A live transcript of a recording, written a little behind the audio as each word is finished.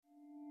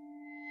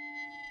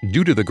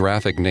Due to the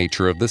graphic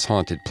nature of this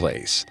haunted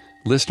place,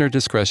 listener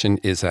discretion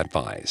is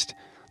advised.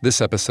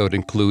 This episode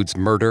includes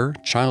murder,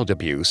 child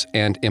abuse,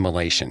 and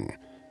immolation.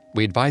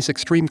 We advise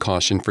extreme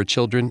caution for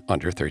children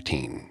under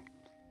 13.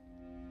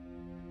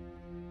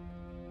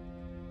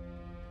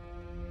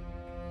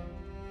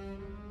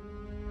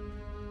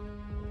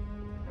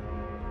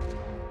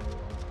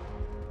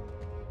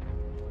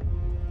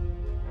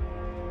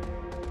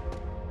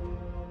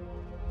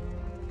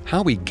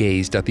 Howie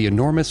gazed at the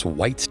enormous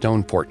white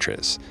stone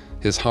fortress,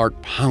 his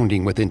heart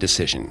pounding with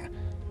indecision.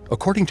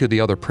 According to the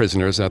other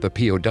prisoners at the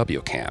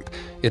POW camp,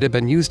 it had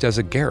been used as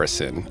a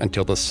garrison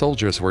until the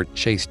soldiers were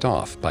chased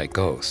off by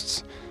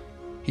ghosts.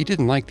 He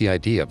didn't like the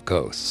idea of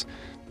ghosts,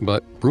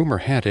 but rumor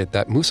had it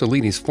that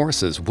Mussolini's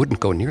forces wouldn't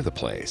go near the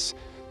place.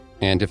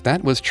 And if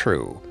that was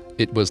true,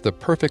 it was the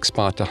perfect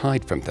spot to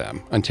hide from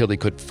them until he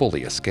could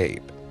fully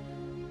escape.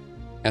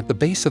 At the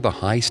base of the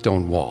high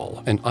stone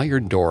wall, an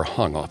iron door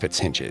hung off its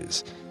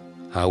hinges.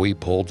 Howie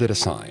pulled it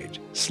aside,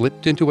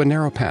 slipped into a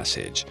narrow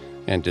passage,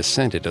 and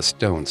descended a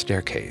stone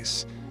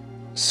staircase.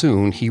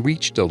 Soon he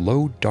reached a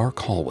low, dark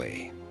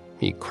hallway.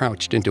 He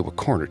crouched into a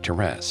corner to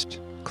rest,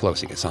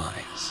 closing his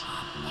eyes.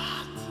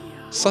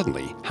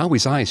 Suddenly,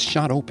 Howie's eyes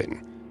shot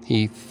open.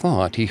 He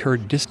thought he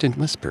heard distant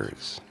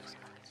whispers.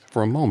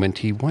 For a moment,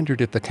 he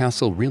wondered if the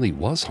castle really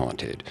was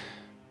haunted,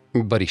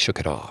 but he shook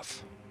it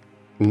off.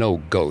 No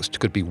ghost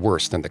could be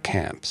worse than the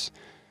camp's.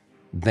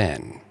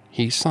 Then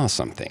he saw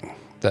something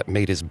that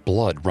made his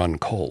blood run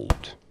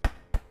cold.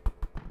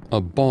 A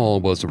ball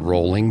was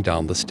rolling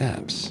down the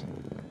steps.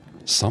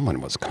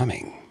 Someone was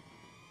coming.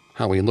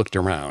 Howie looked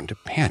around,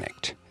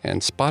 panicked,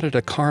 and spotted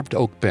a carved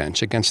oak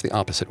bench against the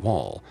opposite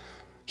wall.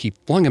 He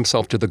flung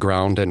himself to the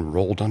ground and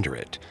rolled under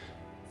it.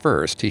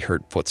 First, he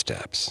heard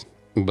footsteps,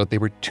 but they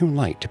were too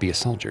light to be a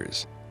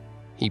soldier's.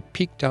 He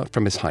peeked out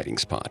from his hiding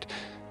spot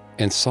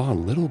and saw a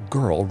little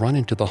girl run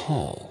into the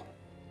hall.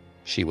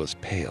 She was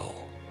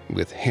pale,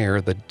 with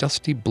hair the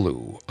dusty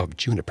blue of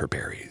juniper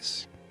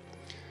berries.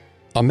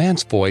 A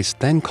man's voice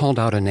then called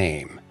out a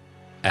name,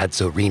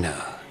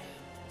 Azzurrina.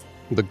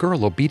 The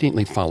girl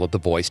obediently followed the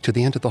voice to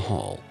the end of the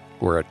hall,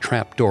 where a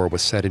trap door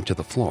was set into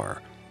the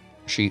floor.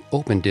 She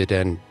opened it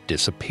and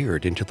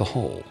disappeared into the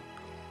hole.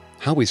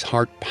 Howie's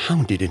heart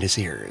pounded in his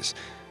ears.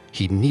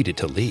 He needed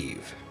to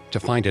leave, to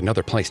find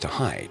another place to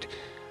hide.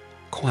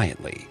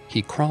 Quietly,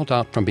 he crawled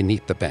out from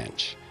beneath the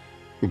bench.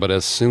 But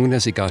as soon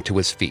as he got to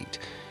his feet,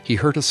 he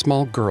heard a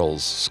small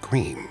girl's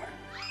scream.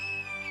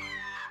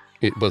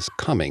 It was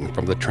coming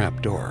from the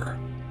trap door.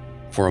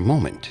 For a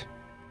moment,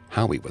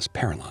 Howie was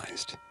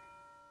paralyzed.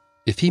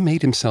 If he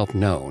made himself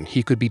known,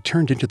 he could be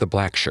turned into the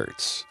black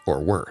shirts,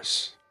 or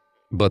worse.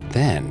 But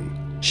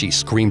then, she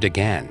screamed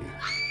again.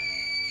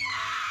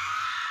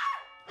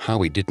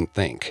 Howie didn't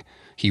think.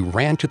 He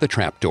ran to the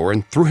trapdoor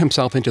and threw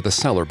himself into the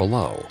cellar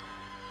below.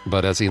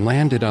 But as he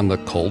landed on the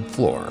cold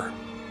floor,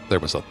 there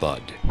was a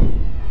thud.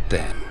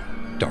 Then,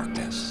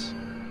 darkness.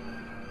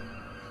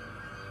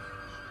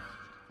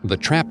 The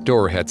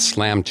trapdoor had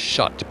slammed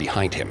shut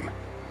behind him.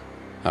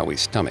 Howie's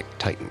stomach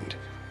tightened.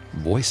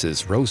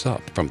 Voices rose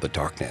up from the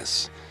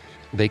darkness.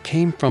 They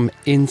came from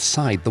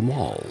inside the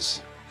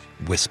walls,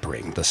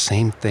 whispering the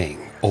same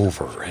thing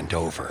over and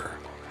over.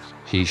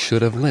 He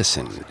should have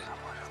listened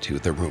to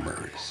the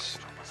rumors.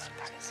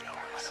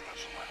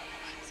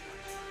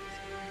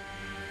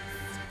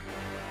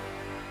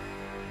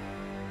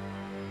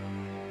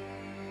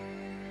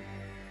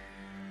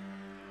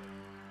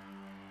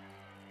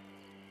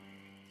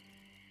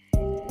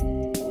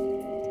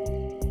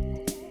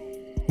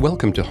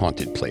 Welcome to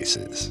Haunted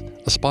Places,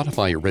 a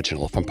Spotify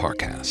original from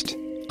Parcast.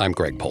 I'm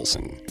Greg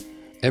Polson.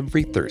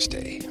 Every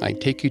Thursday, I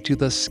take you to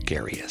the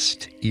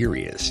scariest,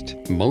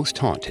 eeriest, most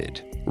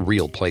haunted,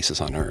 real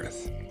places on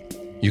Earth.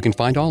 You can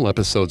find all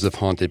episodes of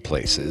Haunted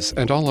Places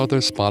and all other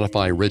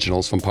Spotify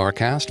originals from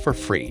Parcast for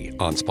free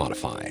on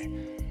Spotify.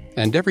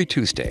 And every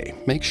Tuesday,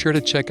 make sure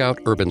to check out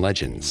Urban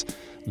Legends.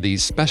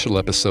 These special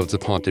episodes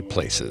of Haunted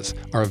Places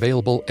are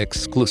available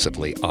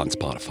exclusively on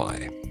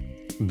Spotify.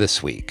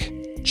 This week,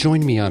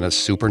 join me on a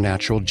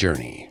supernatural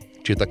journey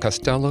to the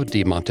Castello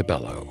Di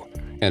Montebello,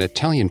 an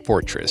Italian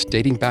fortress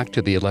dating back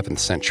to the 11th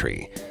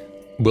century.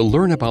 We'll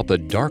learn about the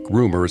dark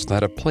rumors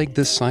that have plagued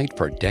this site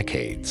for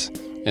decades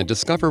and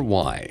discover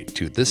why,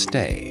 to this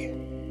day,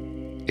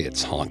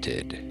 it's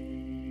haunted.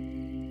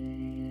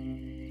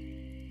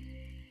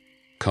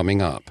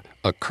 Coming up,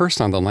 A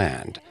Curse on the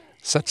Land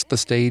sets the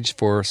stage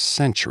for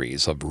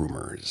centuries of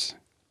rumors.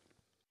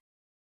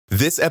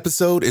 This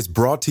episode is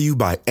brought to you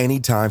by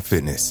Anytime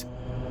Fitness.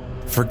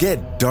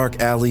 Forget dark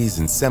alleys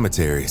and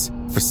cemeteries.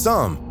 For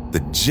some, the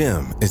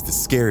gym is the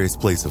scariest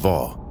place of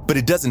all, but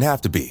it doesn't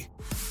have to be.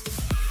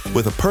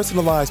 With a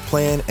personalized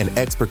plan and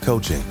expert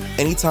coaching,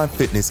 Anytime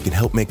Fitness can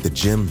help make the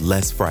gym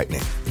less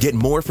frightening. Get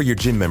more for your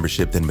gym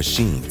membership than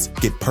machines.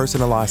 Get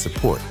personalized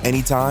support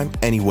anytime,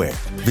 anywhere.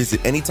 Visit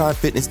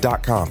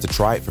AnytimeFitness.com to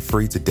try it for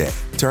free today.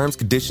 Terms,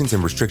 conditions,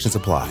 and restrictions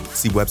apply.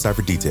 See website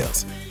for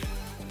details.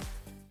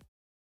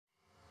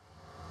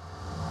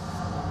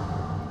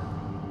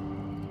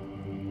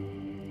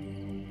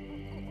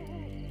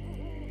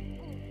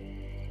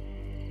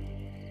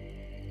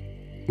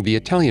 The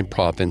Italian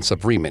province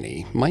of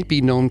Rimini might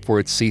be known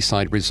for its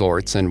seaside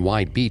resorts and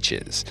wide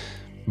beaches,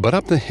 but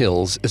up the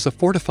hills is a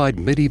fortified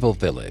medieval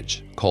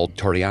village called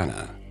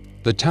Toriana.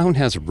 The town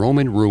has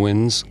Roman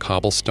ruins,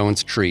 cobblestone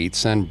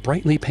streets, and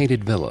brightly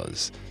painted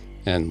villas,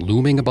 and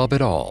looming above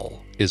it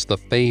all is the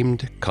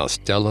famed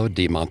Castello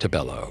di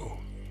Montebello.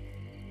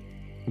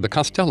 The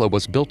castello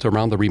was built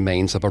around the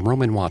remains of a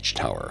Roman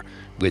watchtower,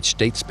 which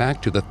dates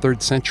back to the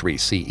 3rd century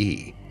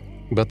CE.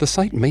 But the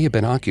site may have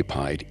been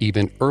occupied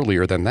even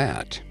earlier than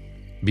that.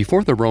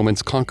 Before the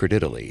Romans conquered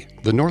Italy,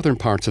 the northern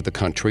parts of the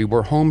country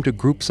were home to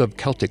groups of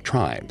Celtic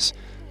tribes.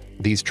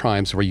 These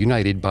tribes were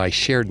united by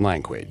shared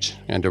language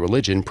and a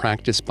religion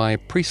practiced by a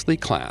priestly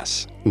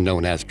class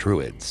known as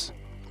Druids.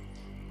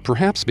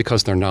 Perhaps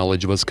because their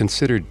knowledge was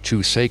considered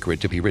too sacred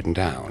to be written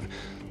down,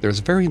 there's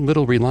very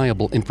little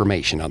reliable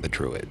information on the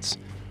Druids.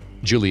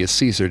 Julius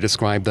Caesar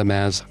described them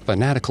as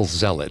fanatical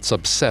zealots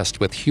obsessed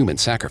with human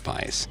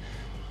sacrifice.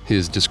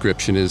 His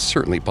description is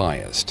certainly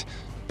biased,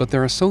 but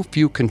there are so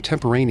few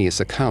contemporaneous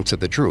accounts of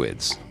the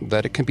Druids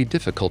that it can be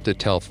difficult to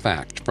tell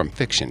fact from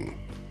fiction.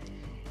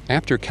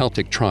 After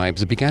Celtic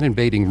tribes began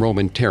invading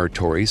Roman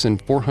territories in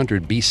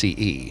 400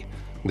 BCE,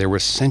 there were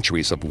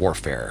centuries of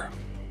warfare.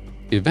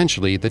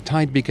 Eventually, the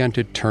tide began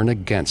to turn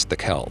against the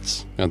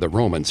Celts, and the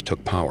Romans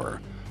took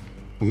power.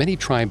 Many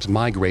tribes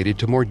migrated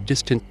to more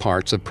distant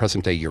parts of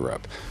present-day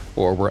Europe,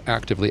 or were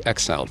actively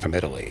exiled from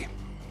Italy.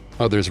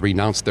 Others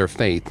renounced their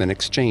faith in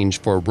exchange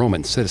for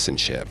Roman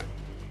citizenship.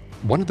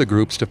 One of the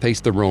groups to face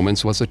the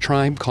Romans was a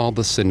tribe called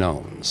the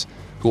Senones,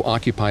 who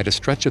occupied a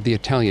stretch of the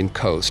Italian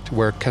coast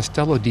where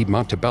Castello di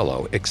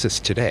Montebello exists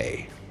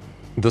today.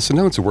 The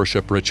Senones'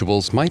 worship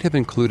rituals might have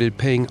included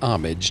paying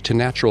homage to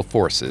natural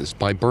forces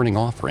by burning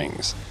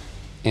offerings,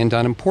 and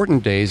on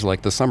important days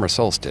like the summer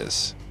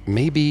solstice,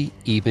 maybe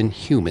even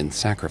human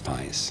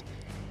sacrifice.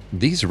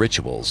 These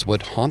rituals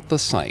would haunt the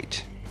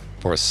site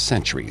for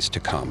centuries to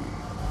come.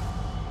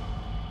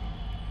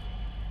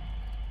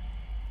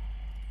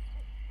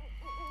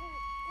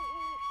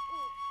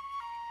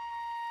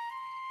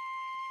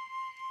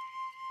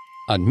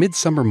 On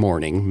midsummer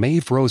morning,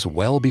 Maeve rose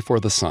well before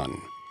the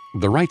sun.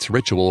 The rites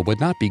ritual would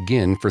not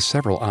begin for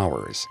several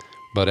hours,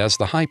 but as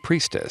the high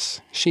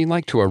priestess, she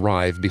liked to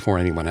arrive before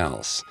anyone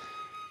else.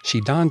 She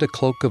donned a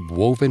cloak of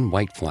woven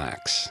white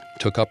flax,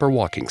 took up her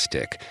walking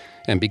stick,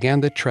 and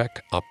began the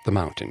trek up the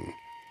mountain.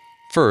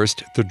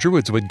 First, the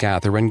Druids would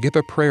gather and give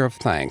a prayer of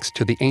thanks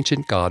to the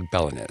ancient god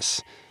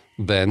Belenus.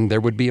 Then there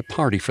would be a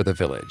party for the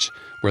village,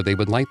 where they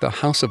would light the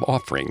house of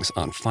offerings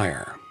on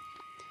fire.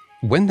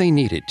 When they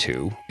needed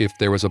to, if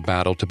there was a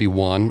battle to be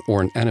won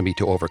or an enemy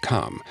to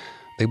overcome,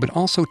 they would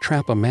also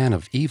trap a man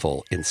of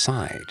evil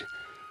inside.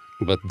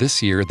 But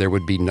this year there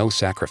would be no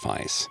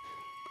sacrifice.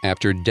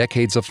 After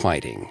decades of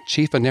fighting,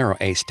 Chief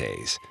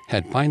Aestes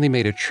had finally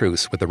made a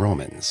truce with the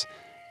Romans.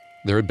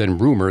 There had been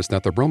rumors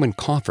that the Roman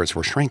coffers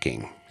were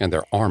shrinking and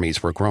their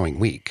armies were growing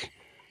weak.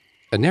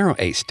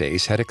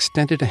 Aestes had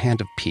extended a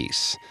hand of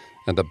peace,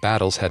 and the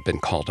battles had been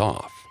called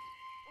off.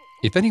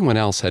 If anyone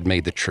else had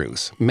made the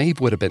truce,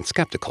 Maeve would have been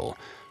skeptical.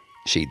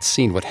 She'd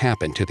seen what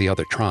happened to the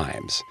other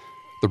tribes.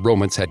 The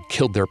Romans had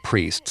killed their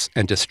priests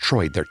and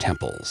destroyed their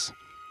temples.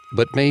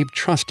 But Maeve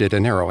trusted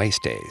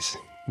Aestes.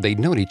 They'd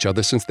known each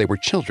other since they were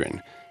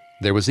children.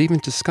 There was even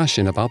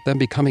discussion about them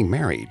becoming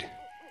married.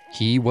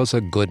 He was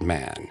a good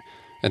man,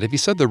 and if he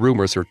said the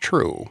rumors are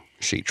true,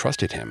 she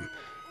trusted him.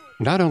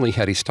 Not only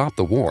had he stopped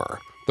the war,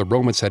 the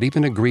Romans had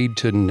even agreed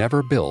to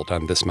never build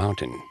on this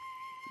mountain.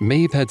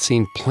 Maeve had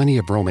seen plenty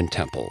of Roman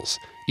temples,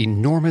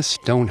 enormous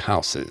stone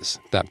houses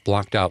that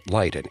blocked out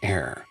light and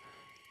air.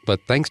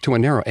 But thanks to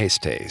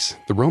Aestes,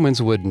 the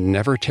Romans would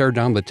never tear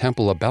down the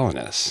temple of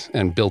Belenus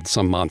and build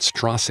some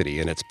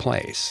monstrosity in its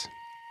place.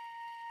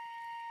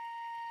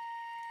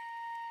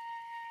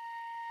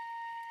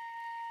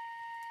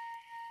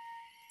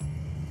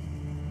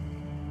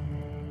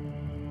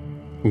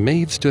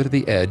 Maeve stood at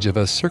the edge of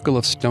a circle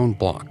of stone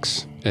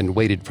blocks and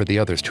waited for the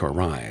others to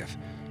arrive.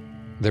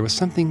 There was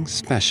something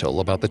special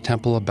about the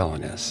Temple of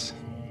Belenus.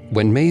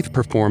 When Maeve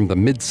performed the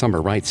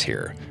midsummer rites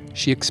here,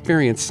 she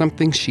experienced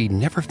something she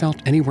never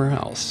felt anywhere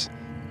else.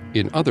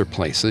 In other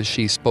places,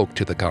 she spoke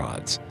to the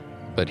gods,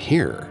 but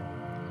here,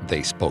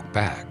 they spoke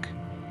back.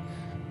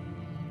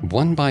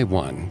 One by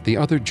one, the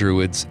other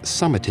Druids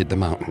summited the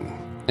mountain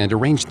and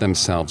arranged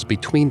themselves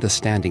between the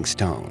standing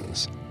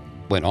stones.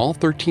 When all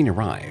 13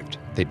 arrived,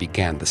 they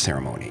began the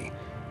ceremony.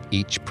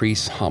 Each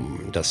priest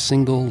hummed a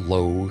single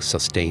low,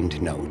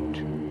 sustained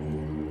note.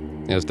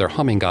 As their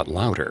humming got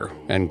louder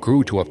and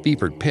grew to a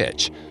fevered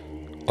pitch,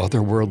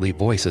 otherworldly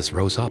voices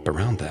rose up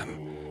around them,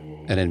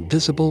 an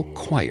invisible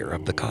choir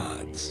of the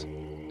gods.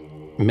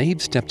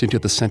 Maeve stepped into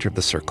the center of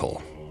the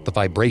circle, the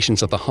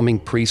vibrations of the humming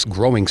priests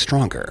growing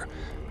stronger.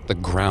 The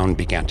ground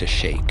began to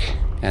shake,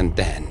 and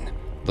then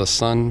the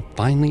sun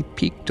finally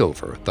peeked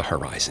over the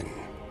horizon.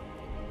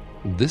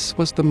 This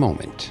was the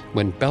moment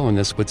when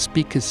Belenus would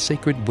speak his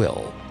sacred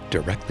will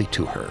directly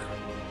to her.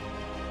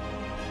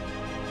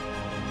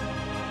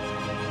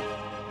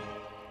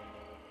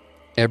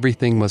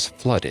 Everything was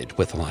flooded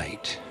with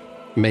light.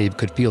 Maeve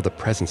could feel the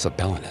presence of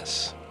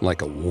Belenus,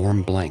 like a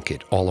warm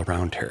blanket all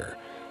around her,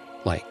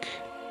 like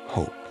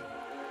hope.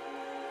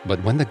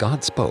 But when the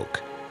god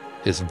spoke,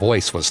 his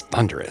voice was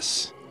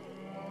thunderous.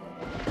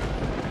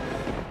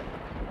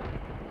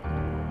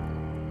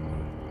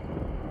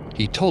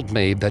 He told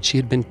Maeve that she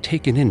had been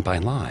taken in by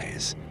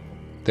lies.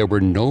 There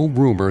were no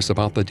rumors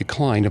about the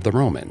decline of the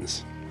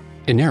Romans.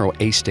 Inero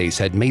Aestes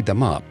had made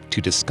them up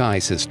to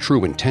disguise his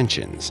true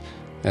intentions,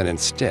 and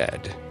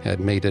instead had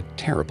made a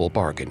terrible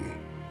bargain.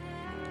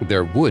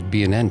 There would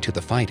be an end to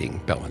the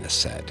fighting, Belenus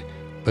said,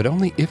 but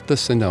only if the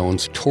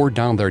Senones tore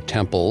down their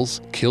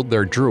temples, killed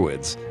their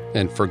druids,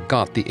 and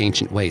forgot the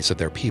ancient ways of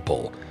their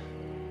people.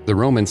 The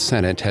Roman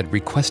Senate had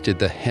requested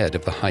the head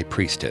of the high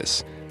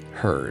priestess,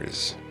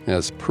 hers,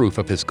 as proof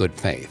of his good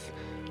faith,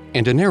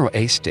 and Inero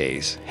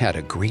Aestes had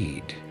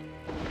agreed.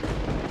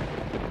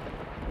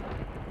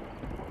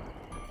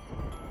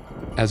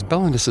 As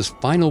Belenus's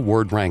final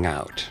word rang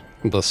out,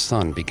 the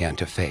sun began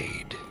to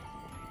fade.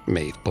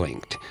 Maeve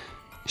blinked.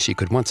 She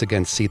could once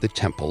again see the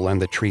temple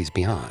and the trees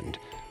beyond,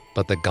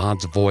 but the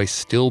god's voice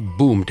still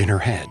boomed in her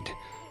head,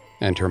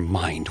 and her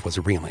mind was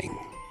reeling.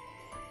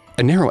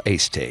 Inero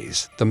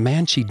Aestes, the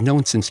man she'd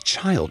known since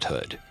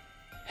childhood,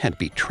 had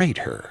betrayed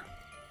her.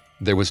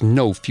 There was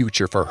no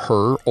future for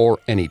her or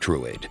any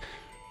druid.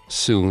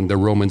 Soon the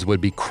Romans would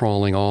be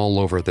crawling all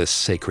over this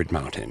sacred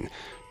mountain,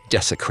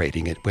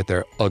 desecrating it with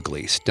their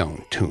ugly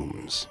stone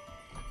tombs.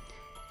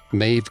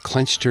 Maeve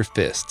clenched her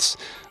fists,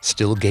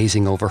 still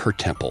gazing over her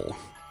temple.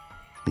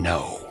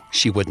 No,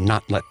 she would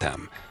not let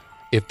them.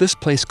 If this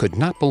place could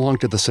not belong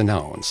to the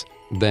Senones,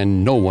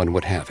 then no one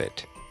would have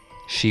it.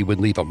 She would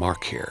leave a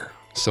mark here,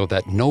 so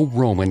that no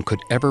Roman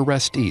could ever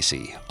rest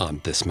easy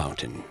on this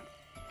mountain.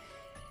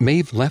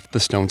 Maeve left the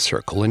stone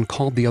circle and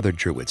called the other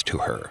druids to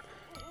her.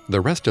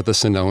 The rest of the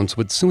Senones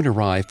would soon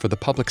arrive for the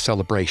public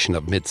celebration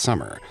of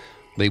midsummer.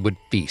 They would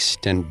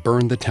feast and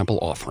burn the temple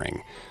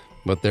offering,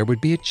 but there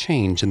would be a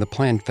change in the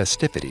planned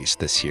festivities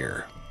this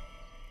year.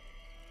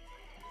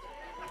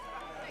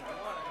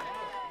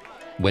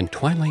 When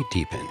twilight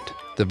deepened,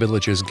 the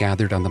villagers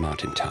gathered on the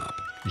mountaintop,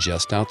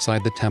 just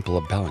outside the temple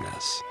of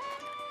Belenus.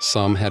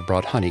 Some had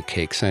brought honey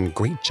cakes and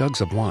great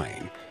jugs of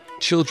wine.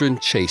 Children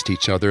chased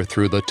each other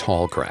through the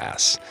tall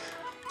grass.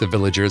 The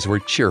villagers were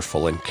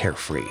cheerful and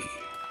carefree.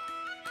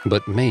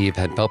 But Maeve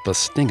had felt the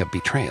sting of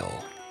betrayal,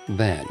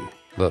 then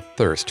the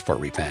thirst for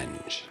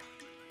revenge.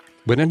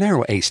 When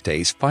Inero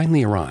Aestes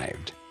finally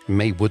arrived,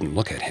 Maeve wouldn't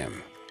look at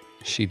him.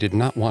 She did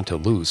not want to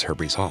lose her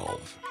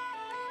resolve.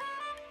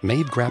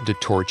 Maeve grabbed a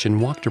torch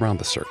and walked around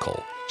the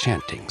circle,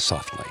 chanting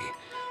softly.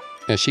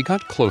 As she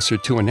got closer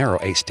to Inero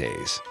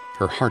Aestes,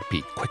 her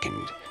heartbeat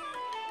quickened.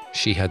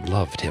 She had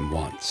loved him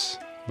once,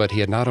 but he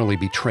had not only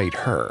betrayed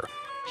her,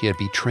 he had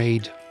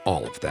betrayed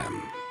all of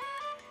them.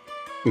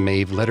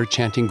 Maeve let her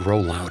chanting grow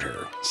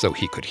louder so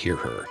he could hear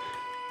her.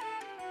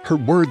 Her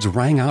words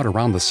rang out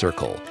around the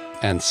circle,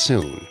 and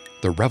soon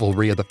the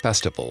revelry of the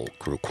festival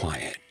grew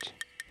quiet.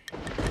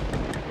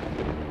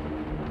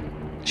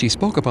 She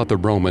spoke about the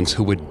Romans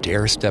who would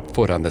dare step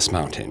foot on this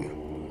mountain.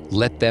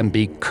 Let them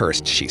be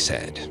cursed, she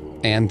said,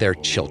 and their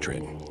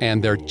children,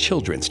 and their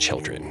children's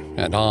children,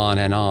 and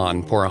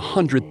on for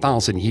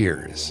 100,000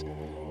 years.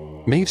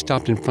 Maeve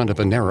stopped in front of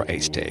Inero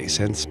Aestes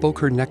and spoke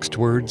her next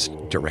words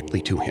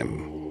directly to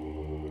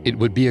him. It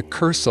would be a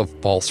curse of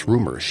false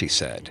rumors, she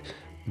said,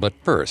 but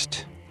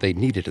first they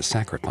needed a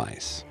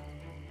sacrifice.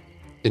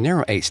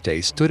 Inero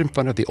Aestes stood in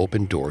front of the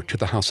open door to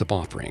the house of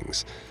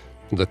offerings.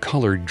 The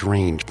color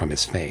drained from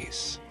his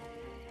face.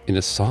 In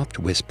a soft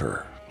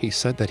whisper, he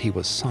said that he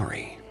was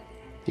sorry.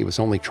 He was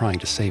only trying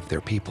to save their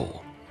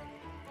people.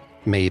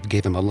 Maeve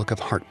gave him a look of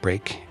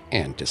heartbreak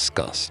and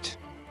disgust.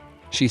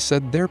 She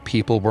said their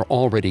people were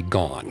already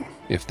gone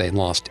if they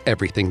lost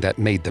everything that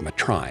made them a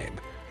tribe.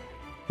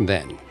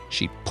 Then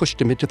she pushed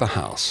him into the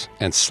house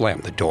and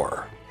slammed the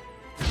door.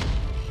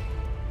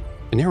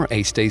 Inero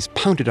Aestes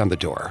pounded on the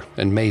door,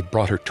 and Maeve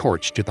brought her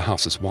torch to the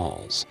house's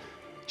walls.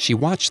 She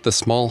watched the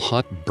small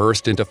hut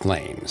burst into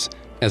flames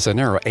as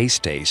Inero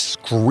Aestes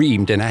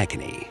screamed in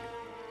agony.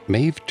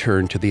 Maeve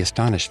turned to the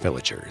astonished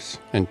villagers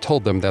and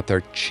told them that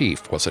their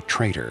chief was a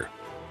traitor.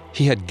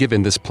 He had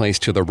given this place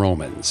to the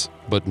Romans,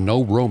 but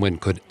no Roman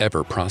could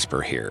ever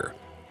prosper here.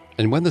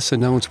 And when the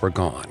Senones were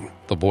gone,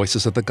 the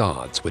voices of the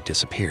gods would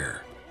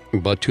disappear.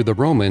 But to the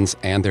Romans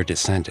and their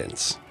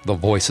descendants, the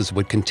voices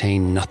would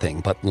contain nothing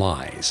but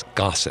lies,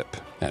 gossip,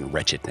 and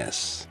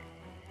wretchedness.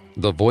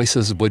 The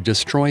voices would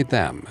destroy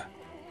them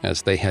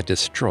as they had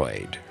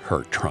destroyed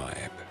her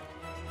tribe.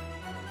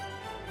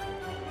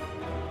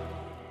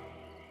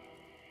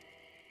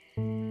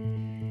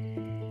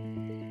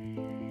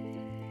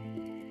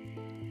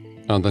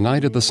 On the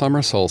night of the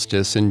summer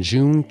solstice in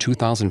June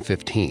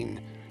 2015,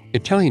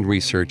 Italian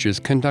researchers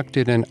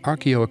conducted an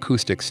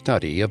archaeoacoustic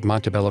study of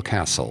Montebello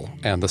Castle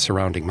and the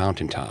surrounding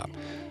mountaintop.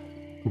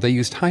 They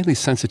used highly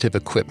sensitive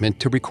equipment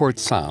to record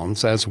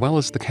sounds as well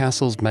as the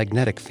castle's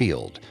magnetic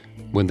field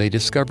when they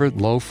discovered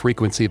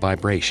low-frequency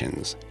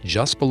vibrations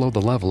just below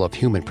the level of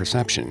human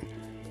perception.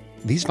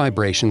 These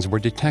vibrations were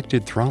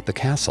detected throughout the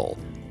castle,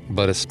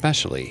 but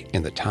especially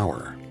in the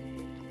tower.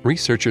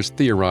 Researchers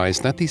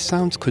theorized that these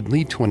sounds could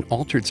lead to an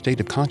altered state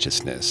of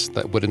consciousness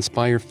that would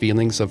inspire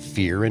feelings of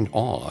fear and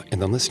awe in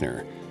the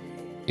listener.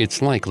 It's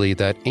likely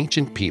that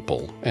ancient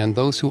people and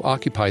those who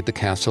occupied the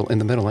castle in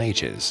the Middle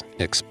Ages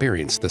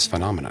experienced this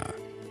phenomena.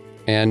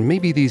 And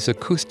maybe these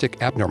acoustic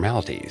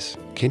abnormalities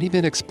can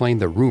even explain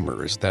the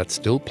rumors that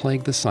still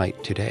plague the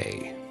site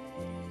today.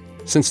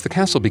 Since the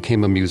castle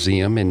became a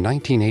museum in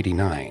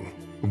 1989,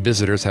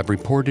 visitors have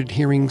reported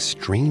hearing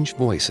strange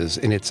voices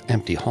in its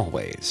empty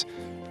hallways.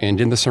 And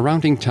in the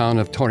surrounding town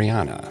of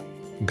Torriana,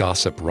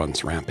 gossip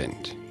runs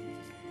rampant.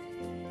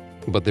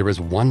 But there is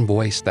one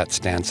voice that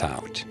stands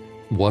out,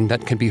 one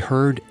that can be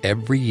heard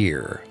every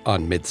year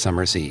on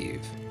Midsummer's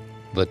Eve,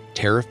 the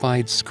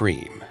terrified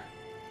scream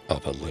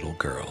of a little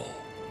girl.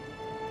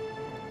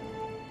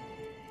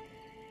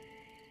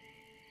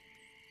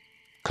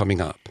 Coming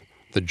up,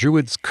 the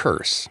Druid's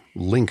curse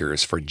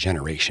lingers for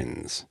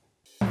generations.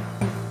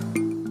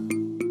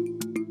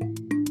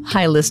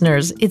 Hi,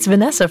 listeners. It's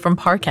Vanessa from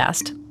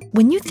Parcast.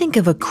 When you think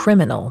of a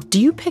criminal,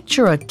 do you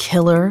picture a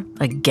killer,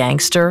 a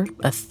gangster,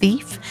 a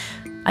thief?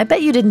 I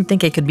bet you didn't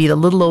think it could be the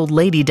little old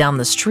lady down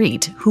the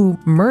street who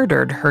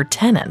murdered her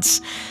tenants.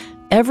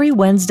 Every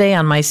Wednesday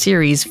on my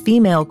series,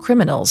 Female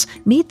Criminals,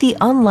 meet the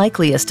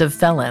unlikeliest of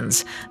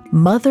felons,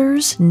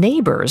 mothers,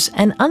 neighbors,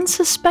 and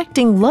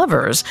unsuspecting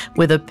lovers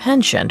with a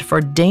penchant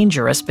for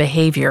dangerous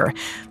behavior.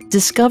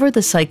 Discover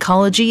the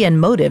psychology and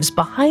motives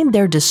behind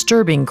their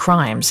disturbing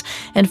crimes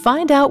and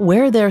find out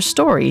where their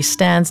story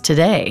stands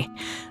today.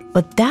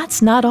 But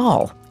that's not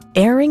all.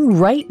 Airing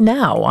right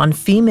now on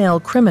Female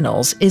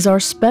Criminals is our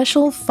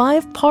special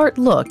 5-part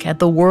look at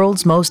the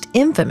world's most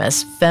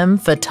infamous femme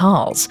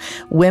fatales,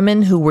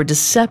 women who were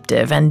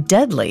deceptive and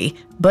deadly,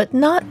 but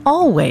not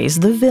always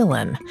the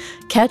villain.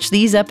 Catch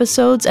these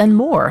episodes and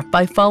more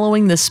by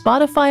following the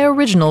Spotify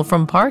original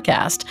from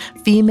Parcast,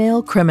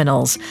 Female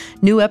Criminals.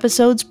 New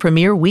episodes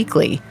premiere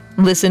weekly.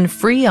 Listen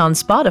free on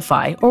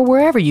Spotify or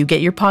wherever you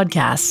get your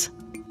podcasts.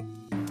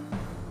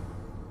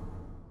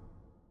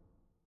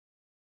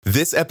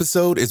 This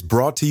episode is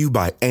brought to you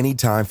by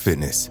Anytime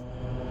Fitness.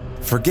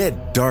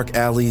 Forget dark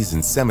alleys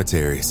and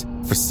cemeteries.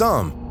 For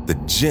some, the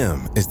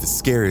gym is the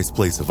scariest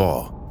place of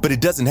all, but it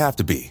doesn't have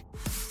to be.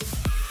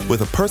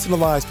 With a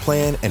personalized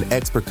plan and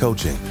expert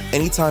coaching,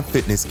 Anytime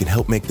Fitness can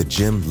help make the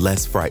gym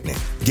less frightening.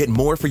 Get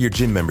more for your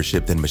gym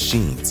membership than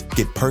machines.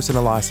 Get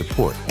personalized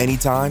support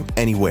anytime,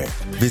 anywhere.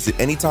 Visit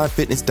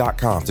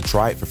AnytimeFitness.com to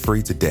try it for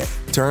free today.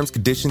 Terms,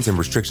 conditions, and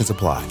restrictions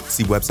apply.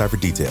 See website for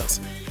details.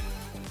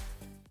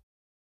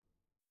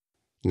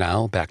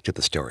 Now back to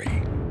the story.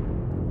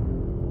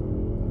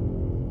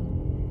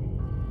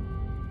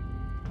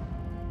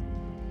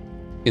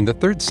 In the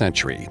 3rd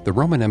century, the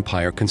Roman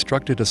Empire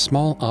constructed a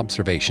small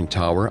observation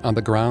tower on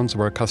the grounds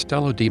where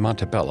Castello Di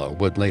Montebello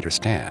would later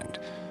stand.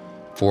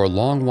 For a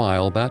long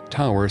while, that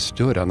tower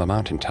stood on the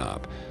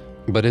mountaintop.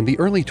 But in the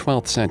early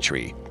 12th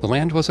century, the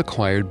land was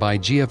acquired by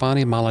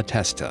Giovanni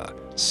Malatesta,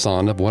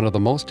 son of one of the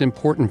most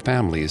important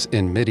families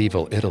in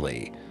medieval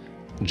Italy.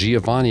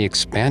 Giovanni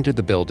expanded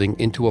the building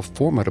into a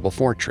formidable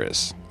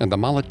fortress, and the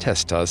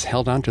Malatestas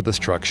held onto the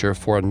structure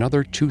for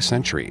another 2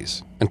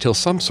 centuries, until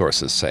some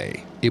sources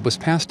say it was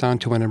passed on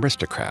to an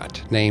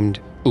aristocrat named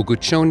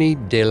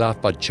Uguccione della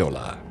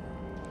Faggiola.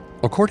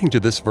 According to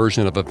this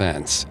version of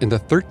events, in the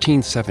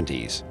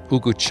 1370s,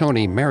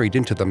 Uguccione married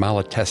into the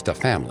Malatesta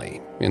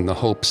family in the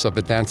hopes of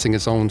advancing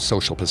his own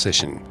social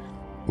position.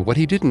 What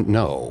he didn't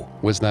know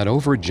was that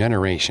over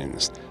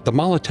generations, the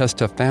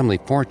Malatesta family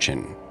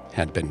fortune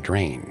had been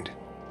drained.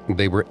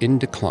 They were in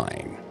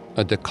decline,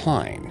 a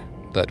decline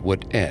that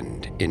would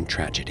end in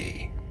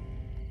tragedy.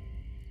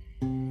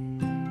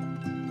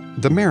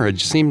 The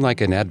marriage seemed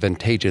like an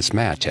advantageous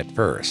match at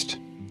first.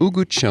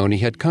 Uguccione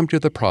had come to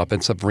the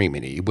province of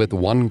Rimini with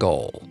one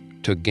goal: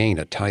 to gain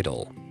a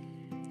title.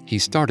 He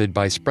started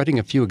by spreading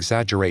a few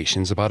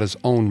exaggerations about his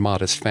own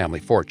modest family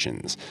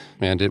fortunes,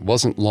 and it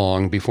wasn't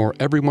long before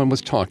everyone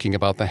was talking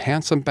about the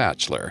handsome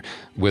bachelor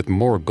with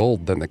more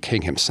gold than the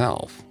king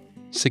himself.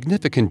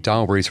 Significant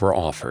dowries were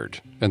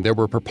offered, and there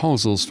were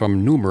proposals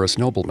from numerous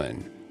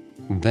noblemen.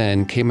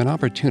 Then came an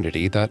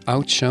opportunity that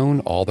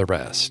outshone all the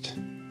rest.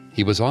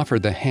 He was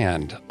offered the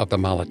hand of the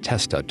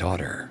Malatesta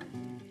daughter.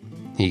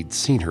 He'd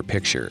seen her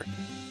picture.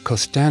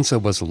 Costanza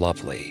was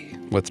lovely,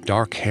 with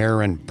dark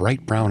hair and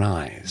bright brown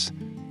eyes.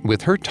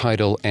 With her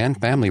title and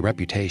family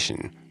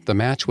reputation, the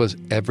match was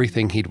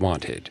everything he'd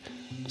wanted,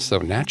 so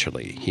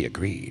naturally he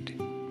agreed.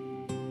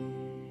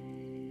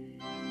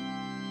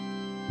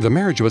 The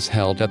marriage was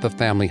held at the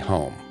family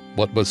home,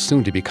 what was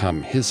soon to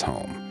become his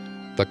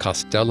home. The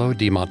Castello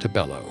di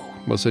Montebello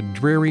was a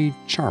dreary,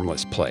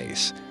 charmless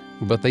place,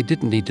 but they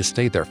didn't need to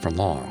stay there for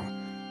long.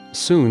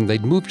 Soon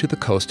they'd move to the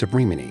coast of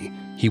Rimini.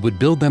 He would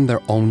build them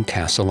their own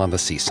castle on the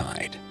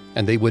seaside,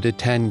 and they would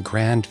attend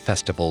grand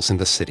festivals in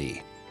the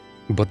city.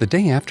 But the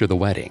day after the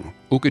wedding,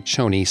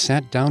 Uguccione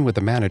sat down with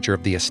the manager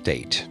of the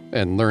estate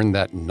and learned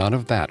that none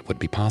of that would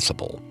be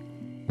possible.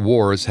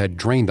 Wars had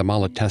drained the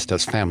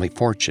Malatesta's family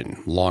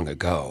fortune long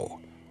ago.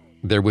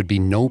 There would be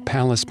no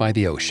palace by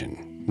the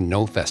ocean,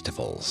 no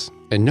festivals,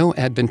 and no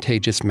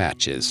advantageous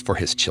matches for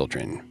his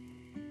children.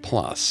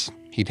 Plus,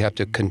 he'd have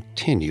to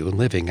continue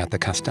living at the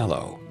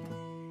Castello.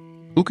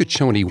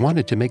 Uguccione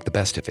wanted to make the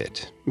best of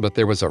it, but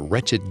there was a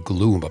wretched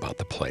gloom about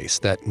the place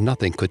that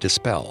nothing could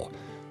dispel.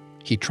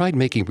 He tried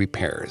making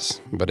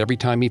repairs, but every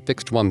time he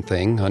fixed one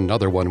thing,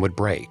 another one would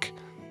break.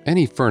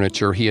 Any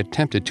furniture he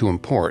attempted to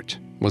import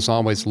was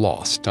always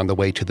lost on the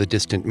way to the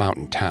distant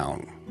mountain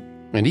town.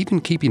 And even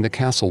keeping the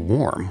castle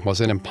warm was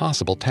an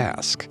impossible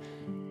task.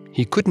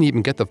 He couldn't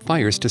even get the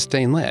fires to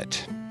stay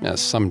lit, as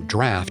some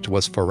draft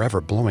was forever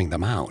blowing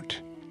them out.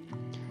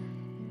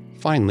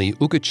 Finally,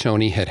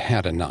 Uguccione had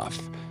had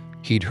enough.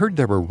 He'd heard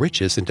there were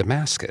riches in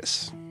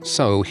Damascus,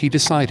 so he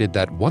decided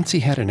that once he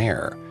had an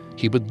heir,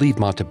 he would leave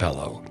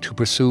Montebello to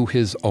pursue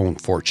his own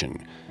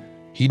fortune.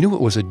 He knew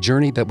it was a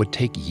journey that would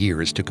take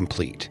years to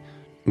complete,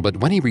 but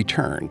when he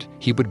returned,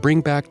 he would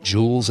bring back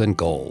jewels and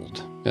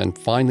gold, and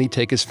finally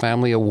take his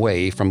family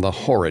away from the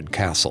horrid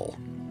castle.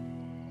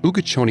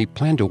 Uguccione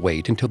planned to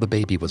wait until the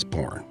baby was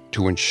born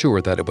to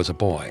ensure that it was a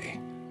boy.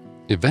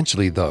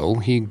 Eventually, though,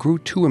 he grew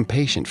too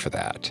impatient for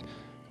that.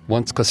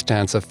 Once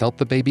Costanza felt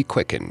the baby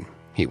quicken,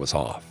 he was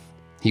off.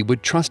 He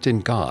would trust in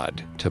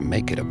God to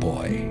make it a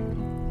boy.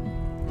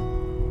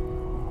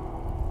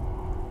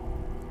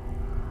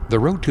 The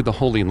road to the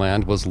Holy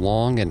Land was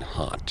long and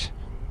hot.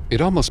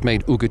 It almost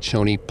made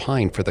Uguccione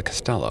pine for the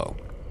Castello.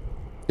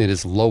 In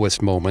his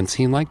lowest moments,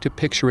 he liked to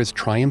picture his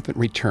triumphant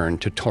return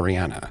to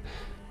Toriana.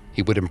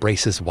 He would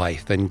embrace his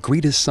wife and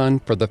greet his son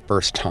for the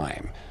first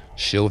time,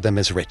 show them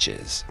his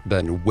riches,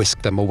 then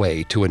whisk them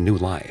away to a new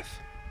life.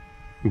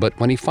 But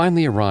when he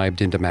finally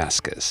arrived in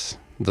Damascus,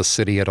 the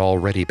city had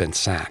already been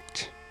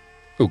sacked.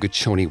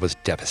 Uguccione was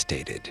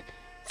devastated.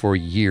 For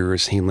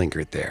years he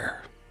lingered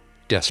there,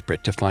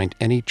 desperate to find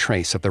any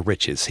trace of the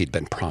riches he'd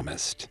been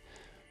promised.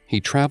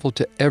 He traveled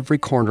to every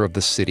corner of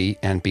the city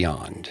and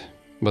beyond,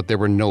 but there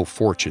were no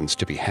fortunes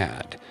to be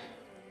had.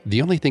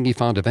 The only thing he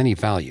found of any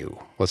value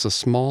was a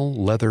small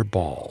leather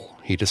ball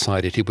he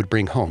decided he would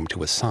bring home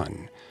to his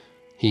son.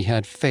 He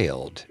had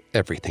failed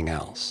everything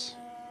else.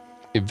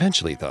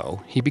 Eventually,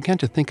 though, he began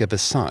to think of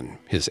his son,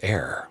 his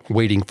heir,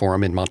 waiting for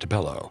him in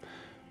Montebello.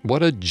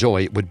 What a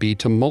joy it would be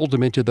to mold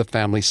him into the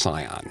family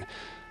scion.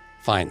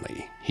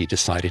 Finally, he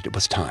decided it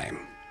was time.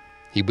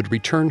 He would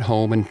return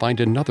home and find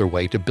another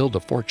way to build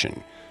a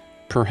fortune.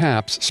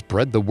 Perhaps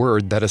spread the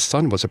word that his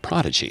son was a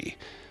prodigy.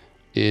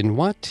 In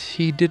what,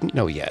 he didn't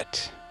know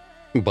yet,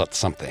 but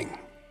something.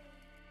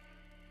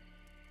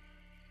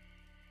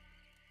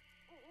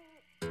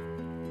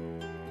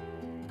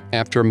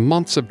 After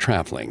months of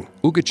traveling,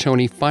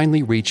 Uguccione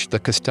finally reached the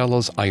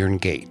Castello's iron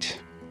gate.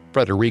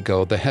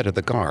 Federico, the head of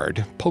the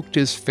guard, poked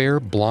his fair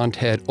blonde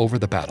head over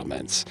the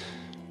battlements.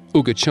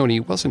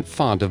 Uguccione wasn't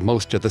fond of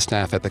most of the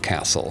staff at the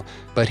castle,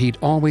 but he'd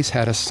always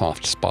had a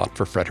soft spot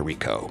for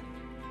Federico.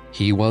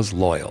 He was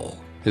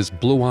loyal, his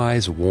blue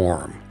eyes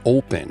warm,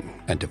 open,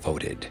 and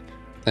devoted.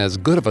 As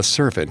good of a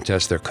servant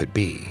as there could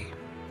be.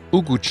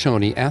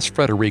 Uguccione asked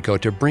Federico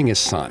to bring his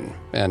son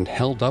and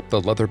held up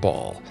the leather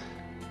ball.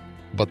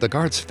 But the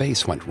guard's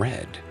face went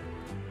red.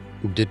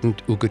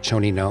 Didn't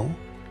Uguccione know?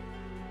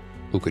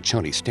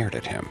 Uguccione stared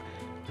at him.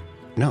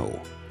 No.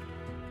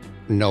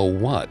 Know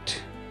what?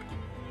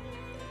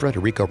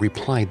 Federico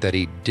replied that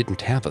he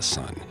didn't have a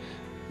son,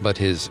 but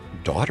his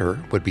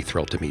daughter would be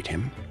thrilled to meet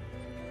him.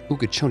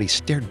 Uguccione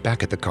stared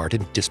back at the guard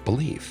in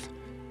disbelief.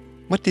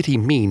 What did he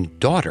mean,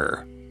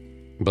 daughter?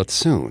 But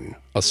soon,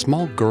 a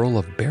small girl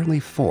of barely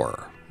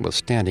 4 was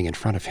standing in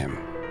front of him.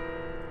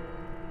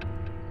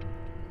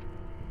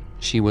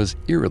 She was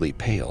eerily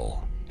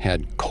pale,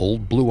 had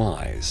cold blue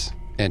eyes,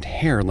 and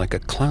hair like a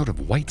cloud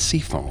of white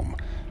seafoam.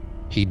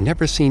 He'd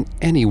never seen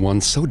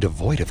anyone so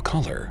devoid of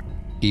color.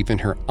 Even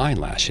her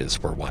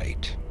eyelashes were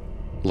white,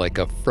 like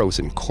a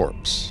frozen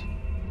corpse.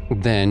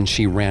 Then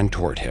she ran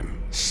toward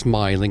him,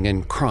 smiling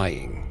and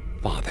crying,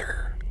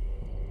 "Father."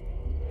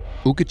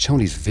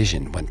 Uguccione's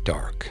vision went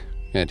dark,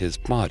 and his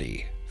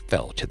body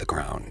fell to the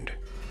ground.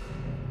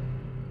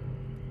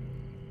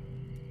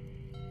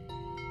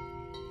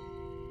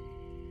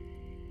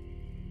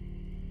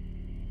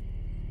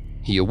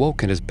 He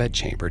awoke in his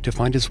bedchamber to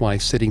find his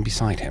wife sitting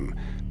beside him.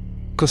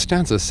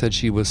 Costanza said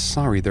she was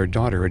sorry their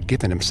daughter had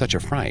given him such a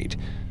fright.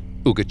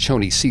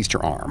 Uguccione seized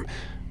her arm.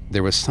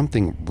 There was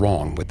something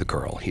wrong with the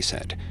girl, he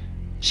said.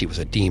 She was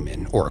a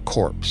demon or a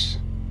corpse.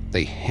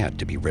 They had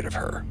to be rid of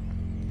her.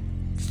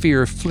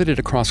 Fear flitted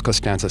across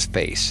Costanza's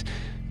face.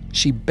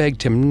 She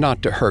begged him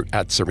not to hurt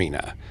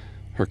Azzurrina.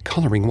 Her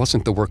coloring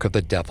wasn't the work of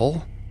the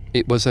devil.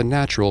 It was a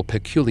natural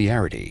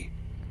peculiarity.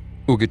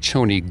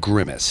 Uguccione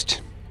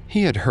grimaced.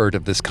 He had heard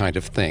of this kind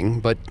of thing,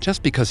 but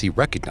just because he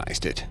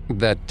recognized it,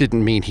 that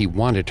didn't mean he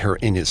wanted her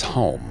in his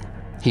home.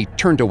 He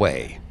turned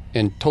away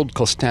and told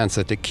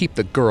Costanza to keep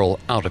the girl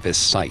out of his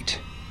sight.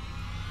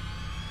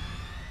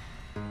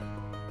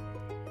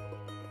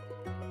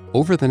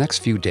 Over the next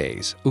few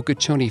days,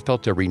 Uguccione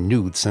felt a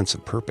renewed sense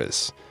of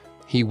purpose.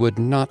 He would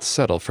not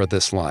settle for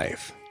this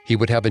life. He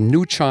would have a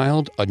new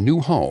child, a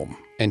new home,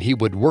 and he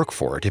would work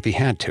for it if he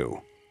had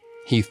to.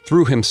 He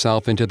threw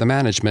himself into the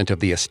management of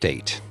the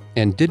estate.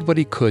 and did what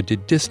he could to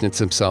distance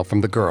himself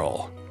from the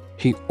girl.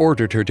 He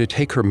ordered her to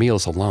take her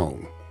meals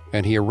alone,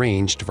 and he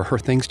arranged for her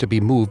things to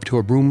be moved to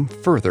a room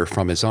further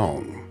from his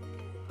own.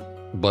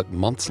 But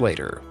months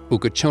later,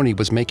 Uguccione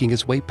was making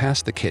his way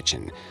past the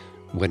kitchen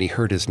when he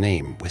heard his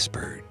name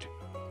whispered.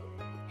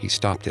 He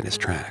stopped in his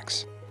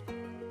tracks.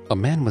 A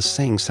man was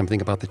saying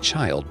something about the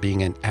child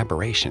being an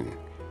aberration.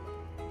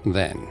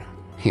 Then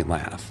he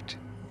laughed.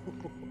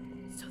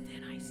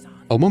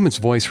 A woman's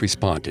voice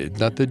responded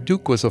that the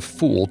Duke was a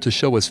fool to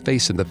show his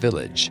face in the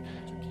village.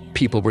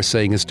 People were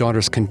saying his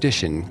daughter's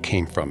condition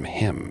came from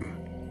him.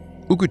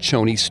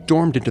 Uguccione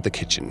stormed into the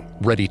kitchen,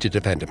 ready to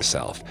defend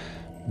himself,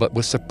 but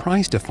was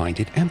surprised to find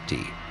it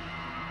empty.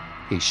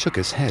 He shook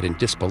his head in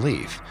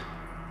disbelief,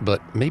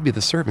 but maybe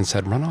the servants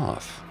had run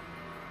off.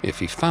 If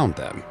he found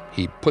them,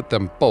 he'd put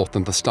them both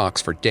in the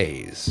stocks for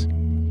days.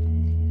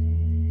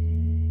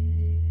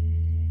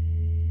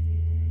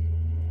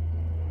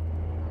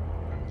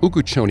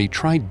 Uguccione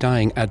tried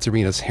dyeing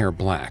Azzurrina's hair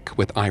black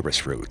with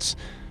iris roots.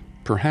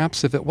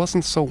 Perhaps if it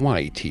wasn't so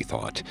white, he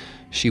thought,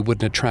 she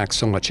wouldn't attract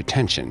so much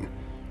attention.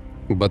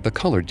 But the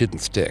color didn't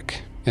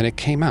stick, and it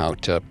came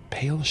out a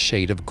pale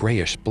shade of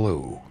grayish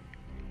blue.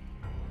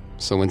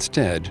 So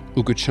instead,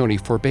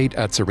 Uguccione forbade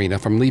Azzurrina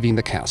from leaving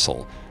the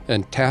castle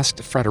and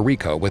tasked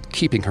Federico with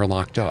keeping her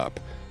locked up.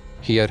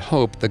 He had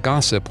hoped the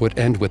gossip would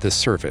end with his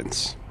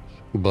servants,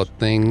 but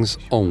things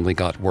only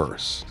got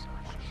worse.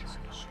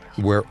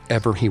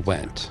 Wherever he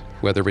went,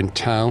 whether in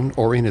town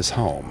or in his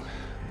home,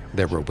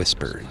 there were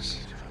whispers.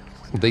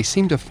 They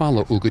seemed to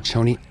follow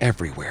Uguccione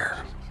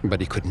everywhere, but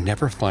he could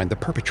never find the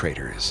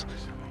perpetrators.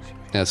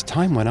 As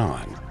time went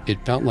on,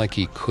 it felt like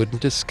he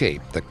couldn't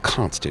escape the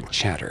constant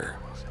chatter.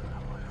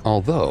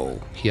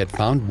 Although he had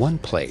found one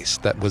place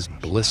that was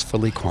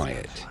blissfully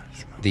quiet,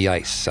 the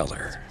ice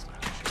cellar.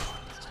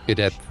 It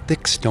had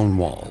thick stone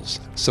walls,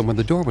 so when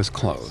the door was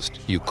closed,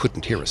 you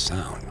couldn't hear a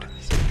sound.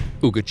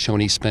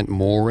 Uguccione spent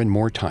more and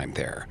more time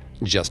there,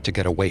 just to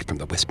get away from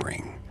the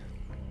whispering.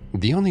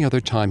 The only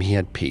other time he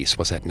had peace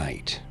was at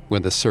night,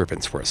 when the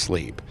servants were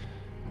asleep.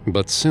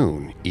 But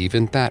soon,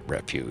 even that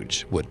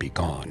refuge would be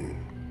gone.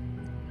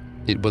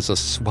 It was a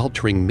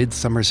sweltering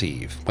midsummer's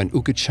eve when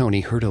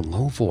Uguccione heard a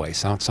low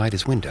voice outside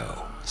his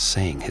window,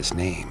 saying his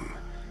name.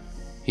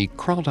 He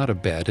crawled out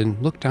of bed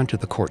and looked onto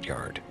the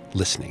courtyard,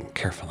 listening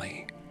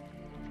carefully.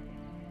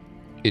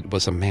 It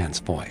was a man's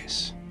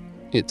voice.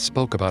 It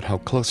spoke about how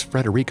close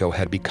Federico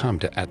had become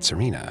to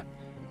Azzurrina.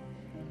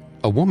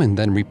 A woman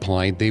then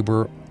replied they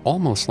were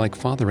almost like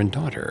father and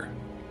daughter.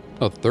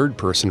 A third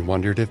person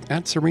wondered if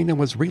Azzurrina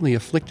was really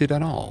afflicted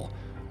at all.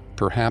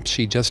 Perhaps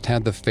she just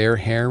had the fair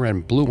hair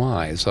and blue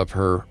eyes of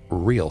her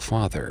real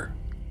father,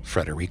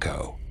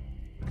 Federico.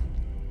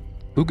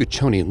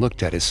 Uguccione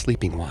looked at his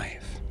sleeping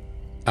wife.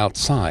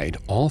 Outside,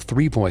 all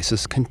three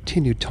voices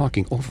continued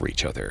talking over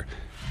each other.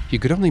 He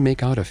could only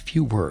make out a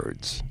few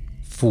words.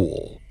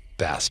 Fool,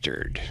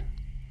 bastard.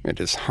 And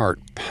his heart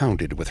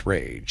pounded with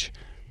rage.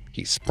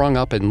 He sprung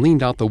up and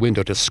leaned out the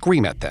window to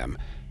scream at them.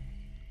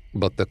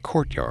 But the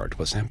courtyard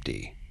was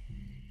empty.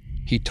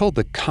 He told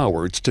the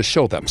cowards to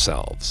show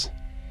themselves.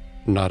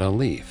 Not a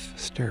leaf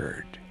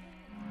stirred.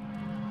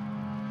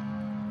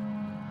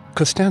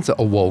 Costanza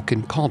awoke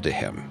and called to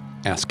him,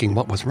 asking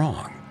what was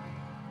wrong.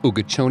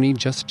 Uguccione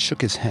just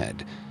shook his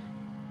head.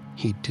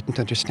 He didn't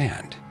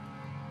understand.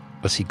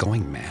 Was he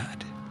going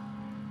mad?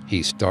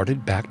 He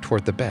started back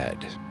toward the bed,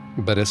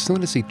 but as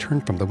soon as he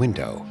turned from the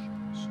window,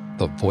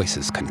 the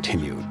voices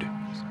continued.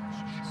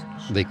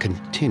 They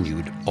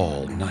continued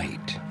all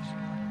night.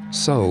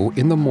 So,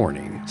 in the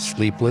morning,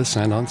 sleepless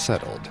and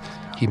unsettled,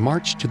 he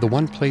marched to the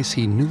one place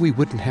he knew he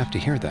wouldn't have to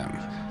hear them.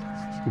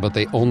 But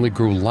they only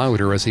grew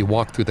louder as he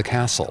walked through the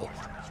castle,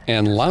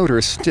 and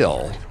louder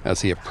still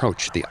as he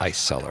approached the ice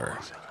cellar.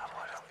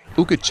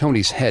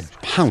 Uguccione's head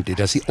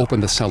pounded as he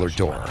opened the cellar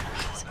door.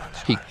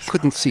 He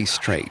couldn't see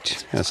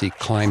straight as he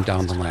climbed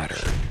down the ladder.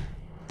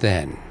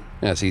 Then,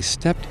 as he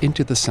stepped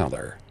into the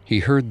cellar, he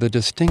heard the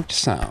distinct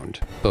sound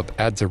of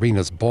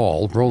Azzurrina's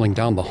ball rolling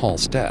down the hall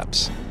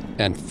steps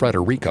and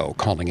Federico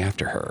calling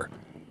after her.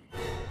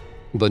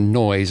 The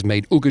noise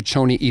made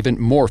Uguccione even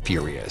more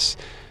furious,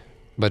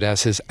 but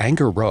as his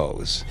anger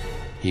rose,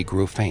 he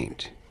grew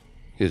faint.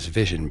 His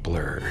vision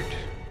blurred,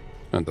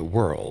 and the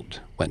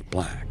world went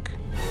black.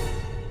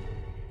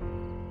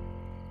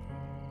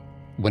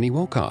 When he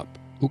woke up,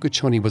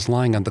 Uguccione was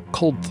lying on the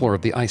cold floor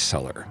of the ice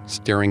cellar,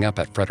 staring up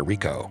at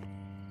Federico.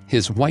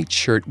 His white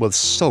shirt was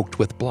soaked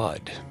with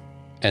blood,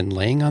 and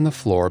laying on the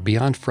floor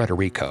beyond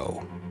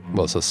Federico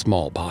was a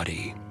small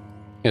body.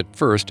 At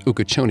first,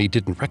 Uguccione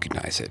didn't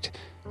recognize it,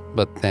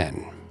 but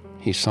then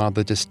he saw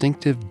the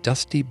distinctive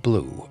dusty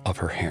blue of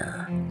her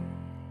hair.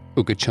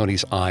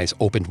 Uguccione's eyes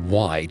opened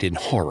wide in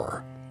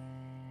horror.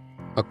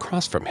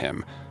 Across from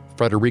him,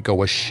 Federico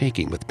was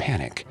shaking with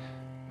panic.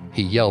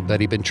 He yelled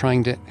that he'd been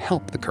trying to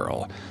help the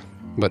girl,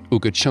 but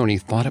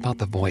Uguccione thought about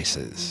the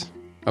voices,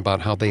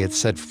 about how they had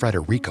said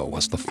Federico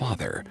was the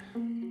father.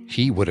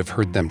 He would have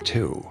heard them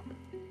too.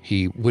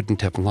 He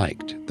wouldn't have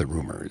liked the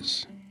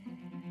rumors.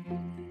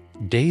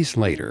 Days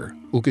later,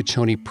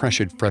 Uguccione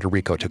pressured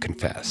Federico to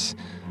confess.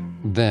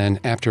 Then,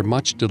 after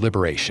much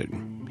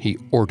deliberation, he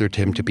ordered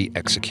him to be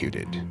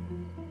executed.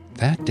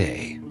 That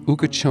day,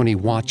 Uguccione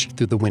watched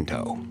through the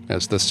window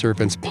as the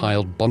servants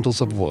piled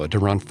bundles of wood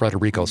around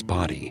Federico's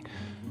body.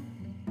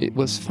 It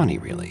was funny,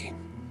 really.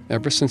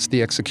 Ever since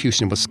the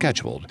execution was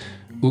scheduled,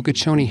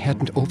 Uguccione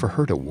hadn't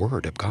overheard a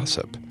word of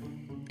gossip.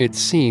 It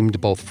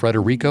seemed both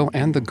Federico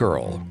and the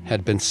girl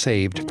had been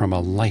saved from a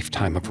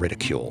lifetime of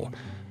ridicule.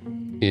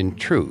 In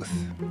truth,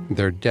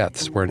 their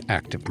deaths were an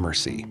act of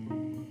mercy.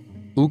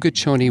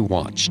 Uguccione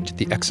watched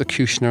the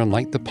executioner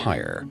light the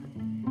pyre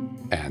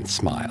and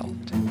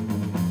smiled.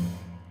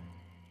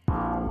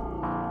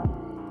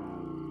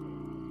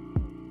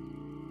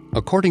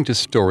 According to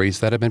stories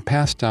that have been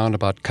passed down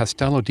about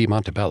Castello di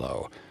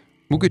Montebello,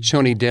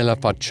 Uguccione della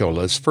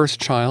Facciola's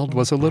first child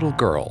was a little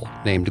girl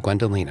named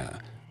Gwendolina,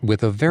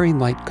 with a very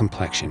light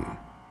complexion.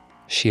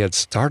 She had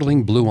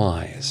startling blue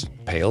eyes,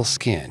 pale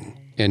skin,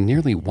 and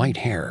nearly white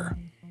hair,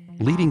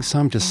 leading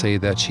some to say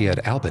that she had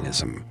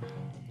albinism.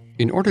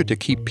 In order to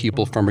keep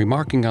people from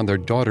remarking on their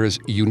daughter's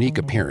unique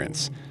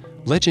appearance,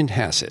 legend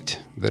has it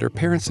that her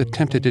parents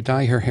attempted to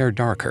dye her hair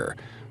darker,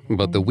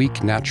 but the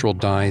weak natural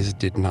dyes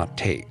did not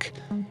take.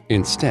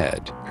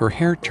 Instead, her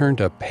hair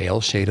turned a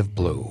pale shade of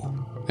blue,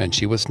 and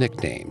she was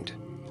nicknamed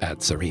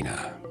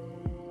Azzurrina.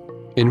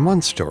 In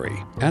one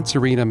story,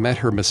 Azzurrina met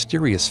her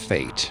mysterious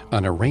fate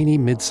on a rainy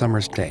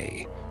midsummer's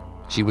day.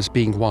 She was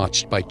being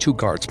watched by 2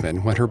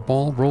 guardsmen when her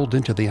ball rolled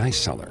into the ice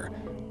cellar.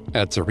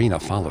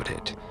 Azzurrina followed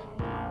it.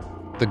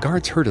 The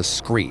guards heard a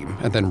scream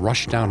and then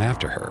rushed down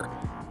after her.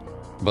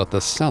 But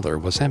the cellar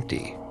was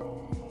empty.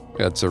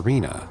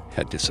 Azzurrina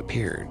had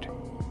disappeared.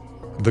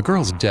 The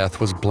girl's death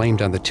was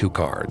blamed on the 2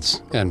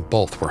 guards, and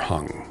both were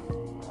hung.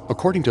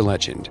 According to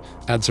legend,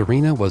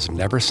 Azzurrina was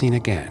never seen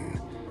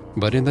again,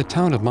 but in the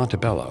town of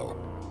Montebello,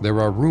 there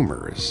are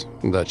rumors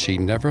that she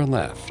never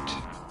left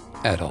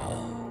at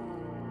all.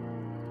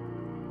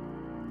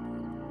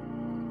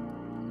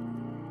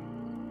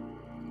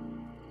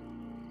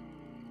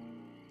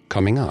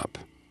 Coming up,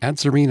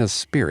 Azzurrina's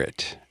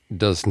spirit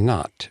does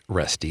not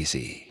rest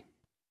easy.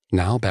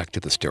 Now back to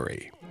the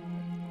story.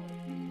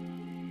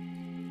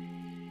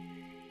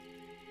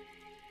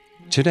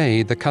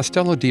 Today, the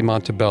Castello di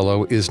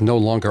Montebello is no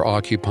longer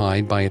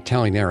occupied by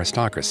Italian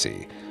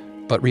aristocracy,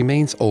 but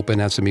remains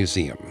open as a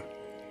museum.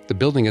 The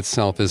building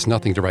itself is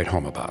nothing to write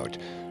home about.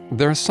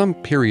 There are some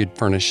period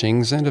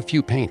furnishings and a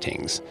few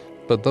paintings,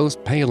 but those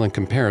pale in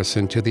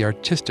comparison to the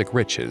artistic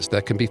riches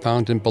that can be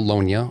found in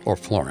Bologna or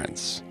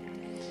Florence.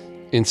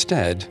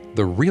 Instead,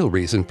 the real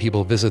reason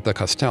people visit the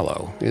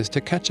Castello is to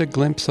catch a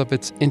glimpse of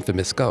its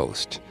infamous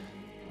ghost.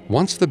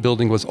 Once the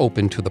building was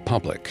open to the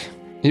public,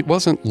 it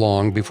wasn't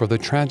long before the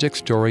tragic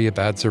story of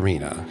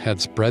Azzurrina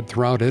had spread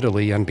throughout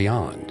Italy and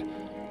beyond.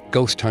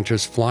 Ghost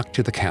hunters flocked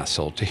to the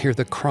castle to hear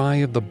the cry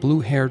of the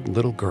blue-haired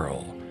little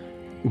girl.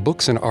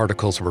 Books and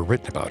articles were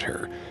written about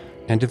her,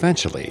 and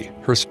eventually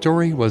her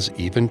story was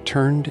even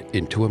turned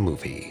into a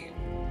movie.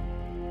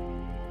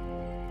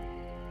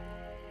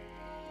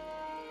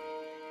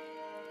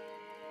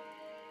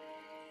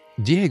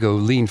 Diego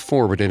leaned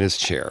forward in his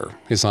chair,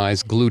 his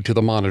eyes glued to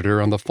the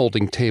monitor on the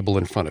folding table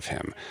in front of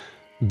him.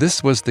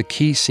 This was the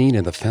key scene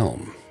in the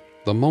film,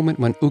 the moment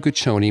when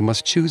Uguccione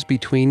must choose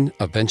between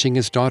avenging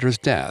his daughter's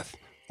death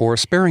or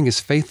sparing his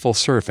faithful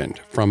servant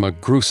from a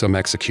gruesome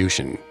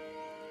execution.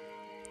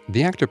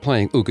 The actor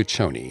playing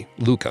Uguccione,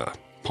 Luca,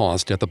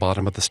 paused at the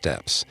bottom of the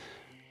steps.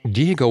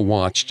 Diego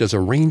watched as a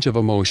range of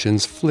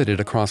emotions flitted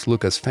across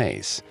Luca's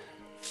face: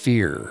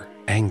 fear,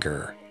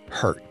 anger,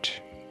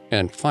 hurt,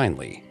 and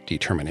finally,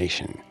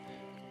 determination.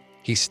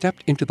 He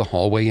stepped into the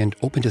hallway and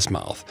opened his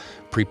mouth,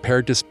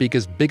 prepared to speak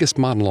his biggest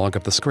monologue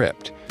of the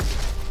script.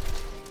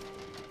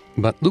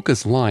 But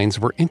Luca's lines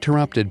were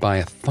interrupted by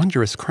a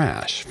thunderous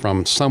crash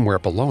from somewhere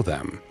below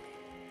them.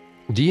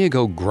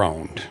 Diego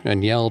groaned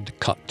and yelled,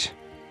 "Cut!"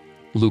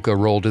 Luca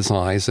rolled his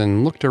eyes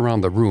and looked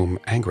around the room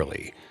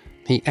angrily.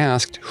 He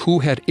asked who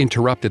had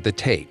interrupted the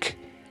take.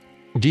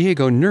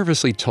 Diego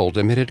nervously told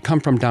him it had come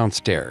from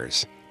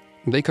downstairs.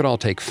 They could all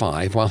take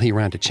 5 while he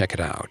ran to check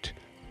it out.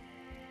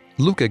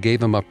 Luca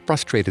gave him a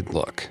frustrated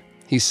look.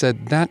 He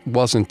said that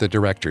wasn't the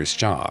director's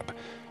job.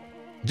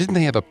 Didn't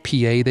they have a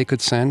PA they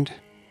could send?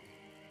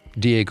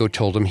 Diego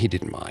told him he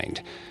didn't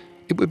mind.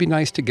 It would be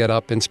nice to get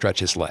up and stretch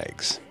his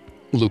legs.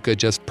 Luca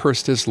just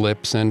pursed his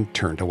lips and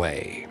turned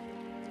away.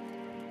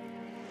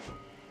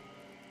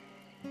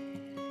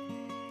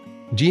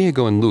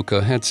 Diego and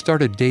Luca had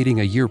started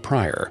dating a year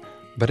prior,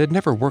 but had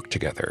never worked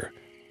together.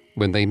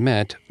 When they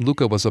met,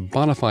 Luca was a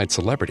bona fide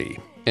celebrity,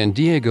 and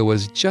Diego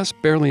was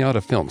just barely out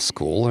of film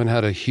school and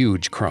had a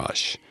huge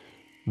crush.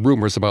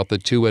 Rumors about the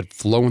two had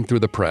flown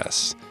through the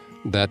press,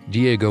 that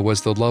Diego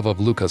was the love of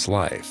Luca's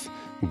life,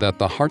 that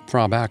the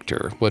heartthrob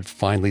actor would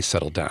finally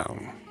settle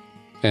down.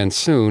 And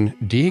soon,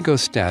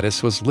 Diego's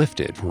status was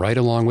lifted right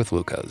along with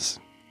Luca's.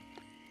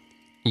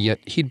 Yet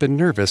he'd been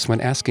nervous when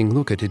asking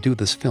Luca to do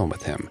this film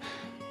with him.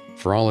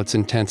 For all its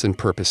intents and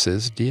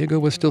purposes, Diego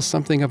was still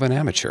something of an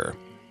amateur.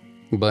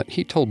 but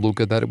he told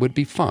Luca that it would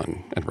be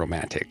fun and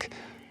romantic,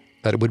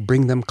 that it would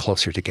bring them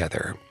closer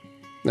together.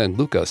 And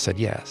Luca said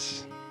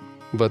yes.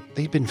 But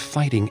they'd been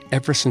fighting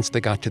ever since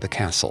they got to the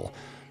castle,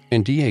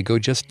 and Diego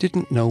just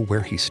didn't know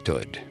where he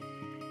stood.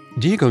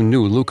 Diego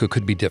knew Luca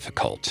could be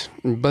difficult,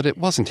 but it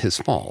wasn't his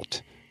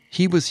fault.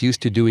 He was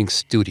used to doing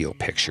studio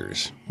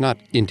pictures, not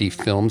indie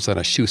films on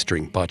a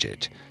shoestring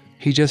budget.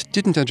 He just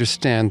didn't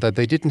understand that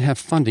they didn't have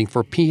funding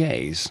for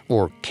PAs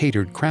or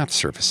catered craft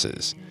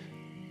services.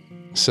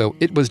 So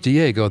it was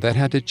Diego that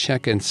had to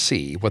check and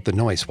see what the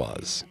noise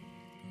was.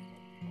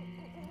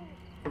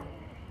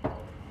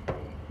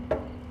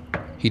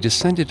 He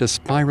descended a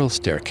spiral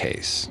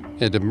staircase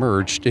and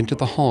emerged into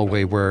the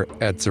hallway where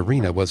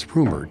Azzurrina was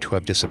rumored to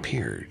have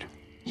disappeared.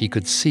 He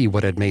could see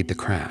what had made the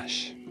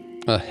crash.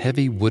 A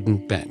heavy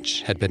wooden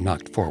bench had been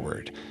knocked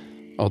forward,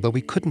 although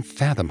he couldn't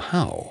fathom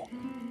how.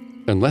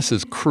 Unless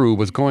his crew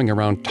was going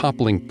around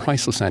toppling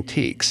priceless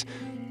antiques,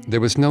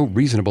 there was no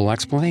reasonable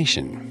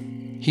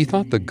explanation. He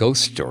thought the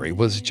ghost story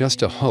was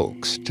just a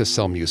hoax to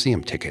sell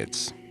museum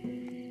tickets.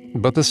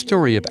 But the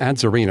story of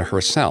Azzurrina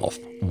herself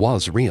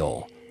was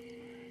real.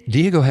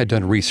 Diego had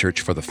done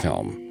research for the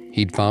film.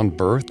 He'd found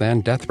birth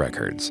and death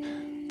records.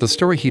 The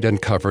story he'd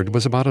uncovered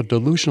was about a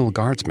delusional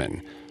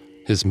guardsman.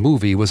 His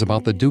movie was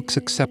about the Duke's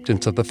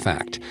acceptance of the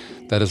fact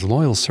that his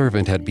loyal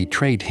servant had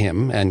betrayed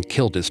him and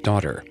killed his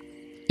daughter.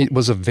 It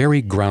was a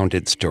very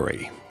grounded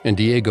story, and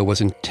Diego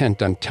was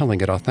intent on telling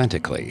it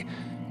authentically.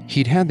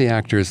 He'd had the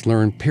actors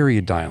learn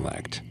period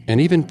dialect, and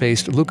even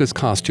based Luca's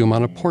costume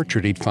on a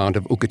portrait he'd found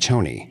of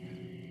Uguccione.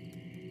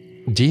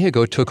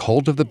 Diego took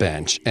hold of the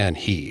bench and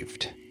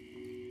heaved.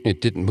 It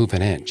didn't move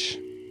an inch,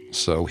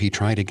 so he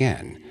tried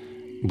again.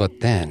 But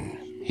then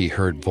he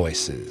heard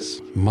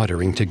voices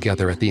muttering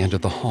together at the end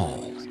of the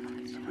hall.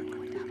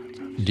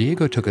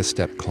 Diego took a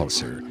step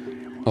closer.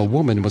 A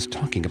woman was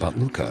talking about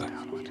Luca.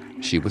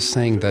 She was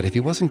saying that if he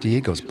wasn't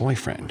Diego's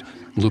boyfriend,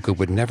 Luca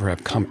would never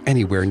have come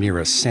anywhere near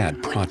a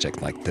sad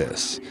project like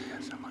this.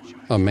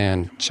 A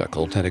man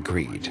chuckled and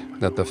agreed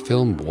that the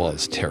film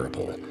was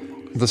terrible.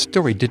 The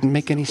story didn't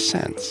make any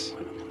sense.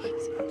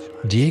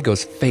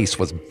 Diego's face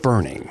was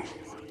burning.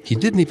 He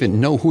didn't even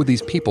know who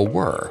these people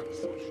were,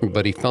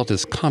 but he felt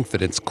his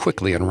confidence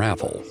quickly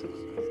unravel.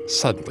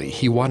 Suddenly,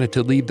 he wanted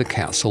to leave the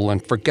castle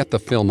and forget the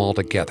film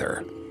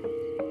altogether.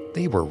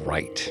 They were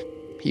right.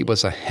 He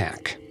was a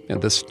hack,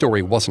 and the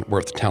story wasn't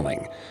worth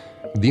telling.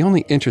 The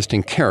only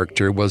interesting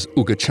character was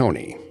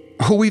Uguccione.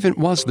 Who even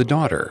was the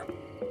daughter?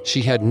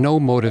 She had no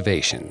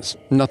motivations,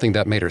 nothing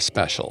that made her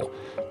special.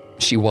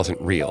 She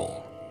wasn't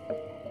real.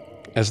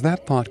 As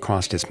that thought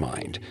crossed his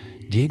mind,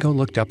 Diego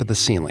looked up at the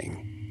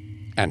ceiling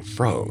and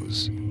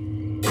froze.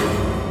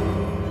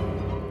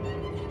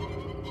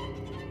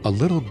 A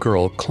little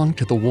girl clung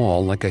to the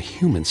wall like a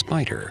human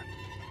spider.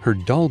 Her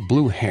dull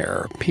blue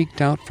hair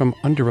peeked out from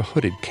under a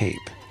hooded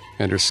cape,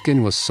 and her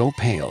skin was so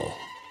pale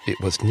it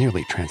was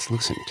nearly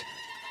translucent.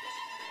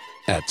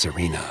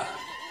 Azzurrina.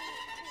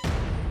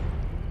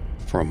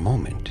 For a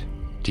moment,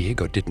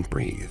 Diego didn't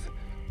breathe.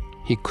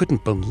 He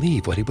couldn't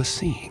believe what he was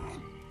seeing.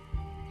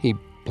 He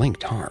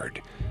blinked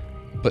hard,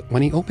 but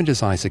when he opened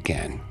his eyes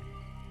again,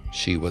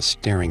 she was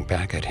staring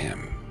back at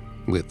him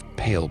with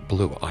pale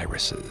blue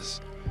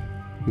irises.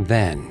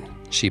 Then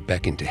she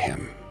beckoned to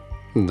him,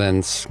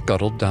 then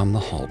scuttled down the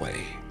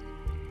hallway.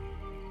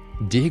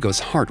 Diego's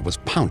heart was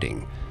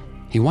pounding.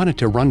 He wanted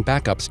to run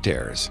back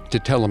upstairs to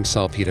tell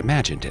himself he'd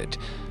imagined it,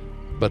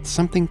 but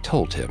something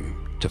told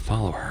him to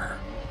follow her,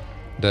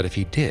 that if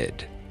he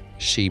did,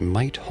 she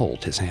might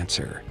hold his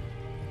answer.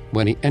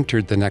 When he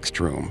entered the next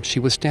room, she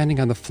was standing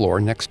on the floor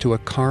next to a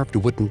carved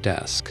wooden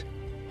desk,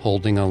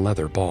 holding a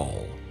leather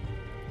ball.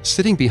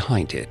 Sitting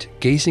behind it,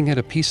 gazing at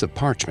a piece of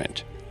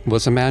parchment,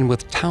 was a man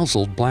with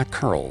tousled black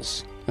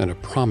curls and a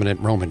prominent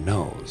Roman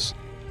nose.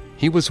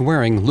 He was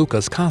wearing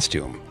Luca's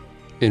costume.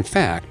 In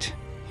fact,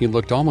 he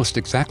looked almost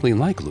exactly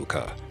like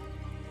Luca.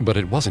 But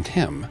it wasn't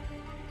him.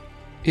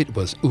 It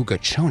was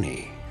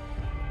Uguccione.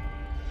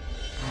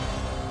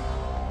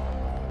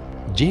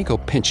 Diego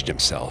pinched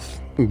himself,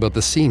 but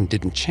the scene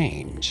didn't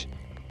change.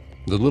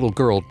 The little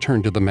girl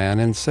turned to the man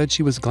and said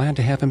she was glad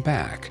to have him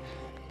back,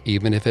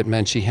 even if it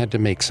meant she had to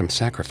make some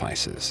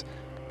sacrifices.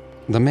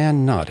 The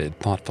man nodded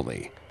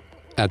thoughtfully.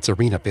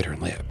 Azzurrina bit her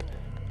lip.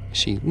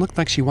 She looked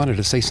like she wanted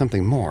to say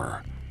something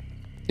more.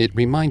 It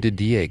reminded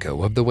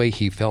Diego of the way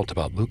he felt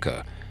about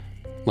Luca,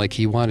 like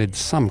he wanted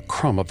some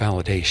crumb of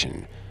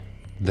validation.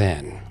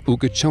 Then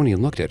Uguccione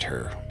looked at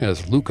her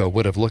as Luca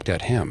would have looked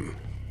at him,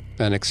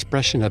 an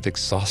expression of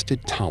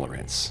exhausted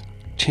tolerance,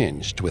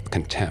 tinged with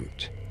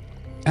contempt.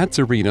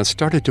 Azzurrina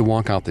started to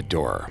walk out the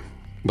door,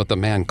 but the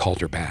man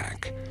called her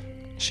back.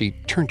 She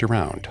turned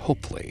around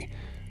hopefully.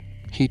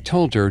 He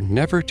told her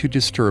never to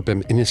disturb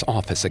him in his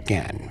office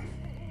again.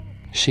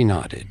 She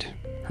nodded,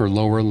 her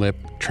lower lip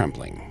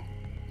trembling,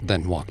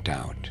 then walked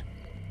out.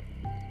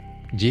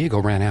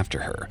 Diego ran after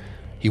her.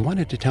 He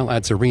wanted to tell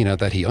Azzurrina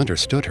that he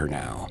understood her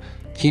now.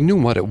 He knew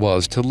what it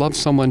was to love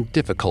someone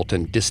difficult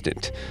and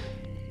distant.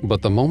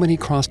 But the moment he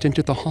crossed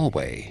into the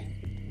hallway,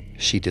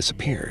 she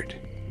disappeared.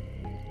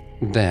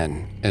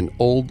 Then an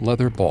old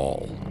leather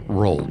ball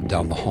rolled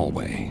down the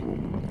hallway,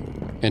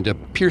 and a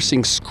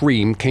piercing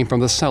scream came from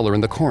the cellar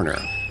in the corner.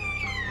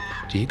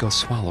 Diego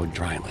swallowed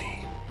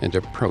dryly and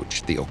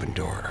approached the open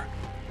door.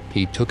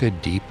 He took a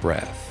deep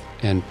breath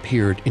and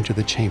peered into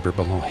the chamber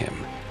below him.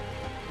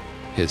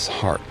 His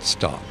heart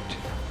stopped.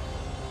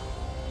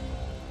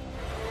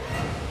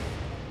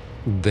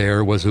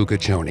 There was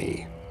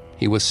Uguccione.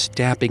 He was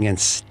stabbing and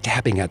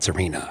stabbing at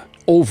Azzurrina,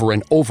 over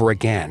and over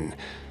again.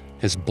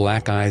 His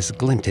black eyes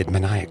glinted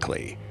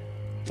maniacally.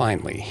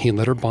 Finally, he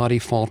let her body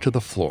fall to the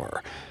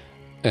floor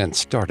and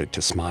started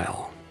to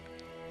smile.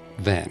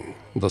 Then,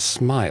 the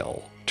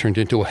smile turned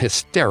into a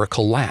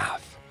hysterical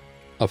laugh.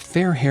 A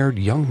fair-haired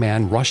young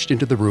man rushed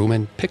into the room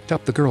and picked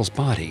up the girl's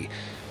body,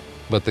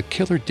 but the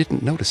killer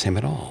didn't notice him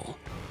at all.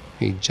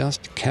 He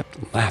just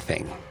kept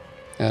laughing,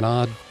 an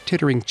odd,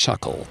 tittering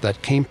chuckle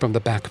that came from the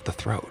back of the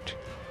throat.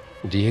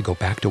 Diego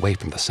backed away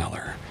from the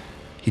cellar.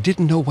 He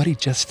didn't know what he'd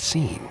just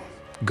seen.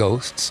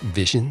 Ghosts,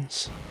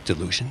 visions,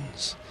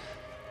 delusions.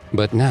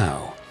 But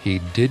now he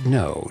did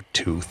know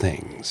two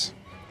things.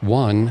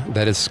 One,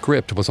 that his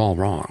script was all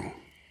wrong.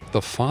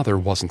 The father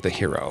wasn't the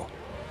hero.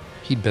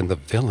 He'd been the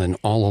villain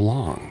all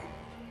along.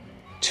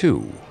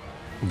 Two,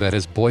 that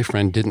his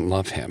boyfriend didn't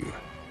love him.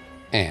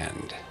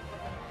 And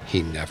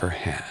he never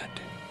had.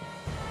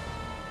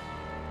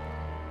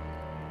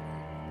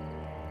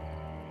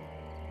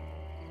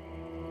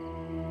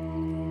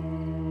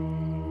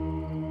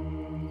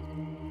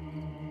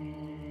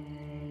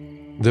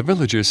 The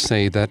villagers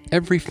say that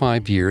every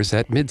 5 years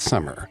at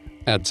midsummer,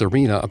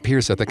 Azzurrina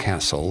appears at the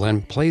castle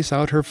and plays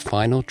out her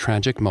final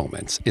tragic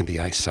moments in the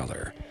ice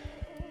cellar.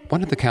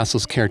 One of the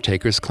castle's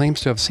caretakers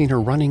claims to have seen her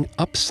running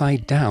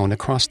upside down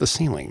across the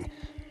ceiling.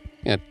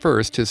 At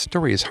first, his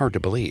story is hard to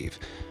believe,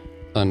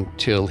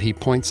 until he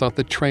points out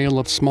the trail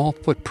of small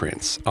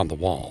footprints on the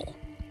wall.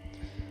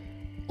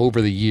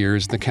 Over the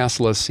years, the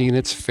castle has seen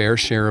its fair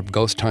share of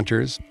ghost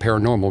hunters,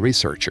 paranormal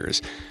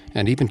researchers,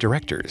 and even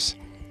directors.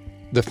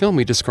 The film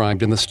we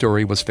described in the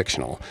story was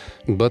fictional,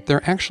 but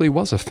there actually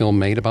was a film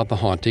made about the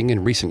haunting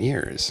in recent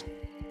years.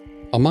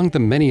 Among the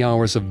many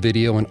hours of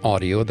video and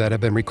audio that have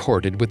been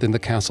recorded within the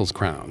castle's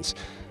grounds,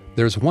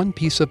 there's one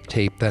piece of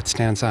tape that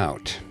stands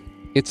out.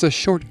 It's a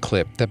short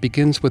clip that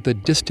begins with the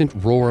distant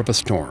roar of a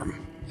storm,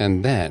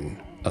 and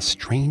then a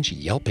strange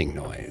yelping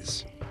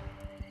noise.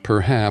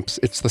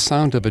 Perhaps it's the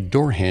sound of a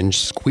door hinge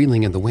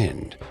squealing in the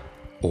wind,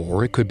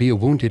 or it could be a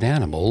wounded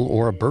animal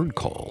or a bird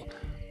call,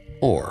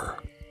 or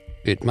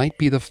it might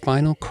be the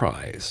final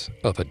cries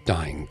of a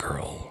dying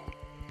girl.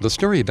 The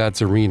story of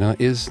Azzurrina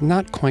is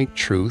not quite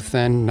truth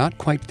and not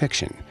quite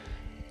fiction.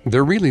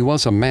 There really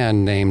was a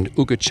man named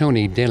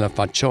Uguccione della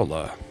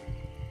Facciola.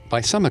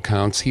 By some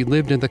accounts, he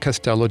lived in the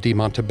Castello Di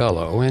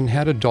Montebello and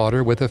had a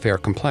daughter with a fair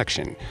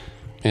complexion.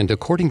 And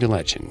according to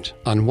legend,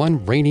 on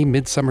one rainy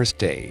midsummer's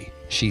day,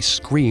 she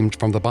screamed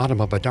from the bottom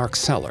of a dark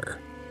cellar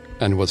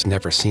and was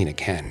never seen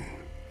again.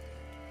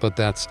 But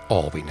that's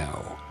all we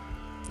know.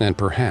 And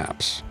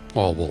perhaps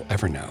all we'll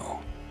ever know.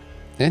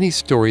 Any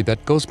story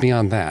that goes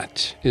beyond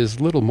that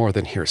is little more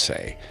than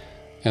hearsay,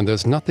 and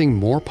there's nothing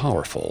more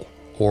powerful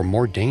or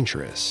more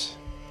dangerous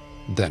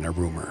than a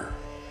rumor.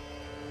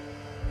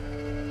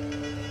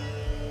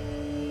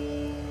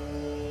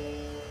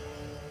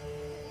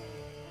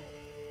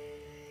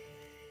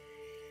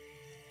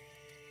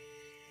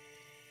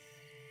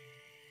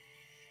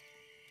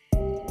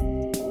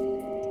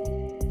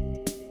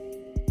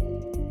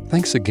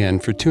 Thanks again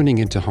for tuning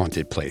into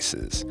Haunted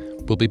Places.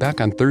 We'll be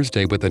back on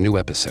Thursday with a new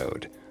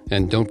episode.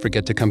 And don't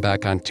forget to come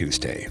back on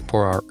Tuesday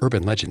for our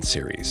Urban Legends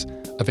series,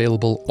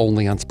 available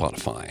only on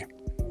Spotify.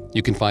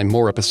 You can find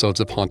more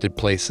episodes of Haunted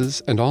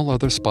Places and all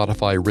other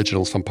Spotify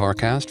originals from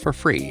Parcast for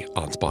free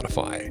on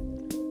Spotify.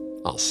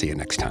 I'll see you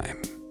next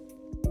time.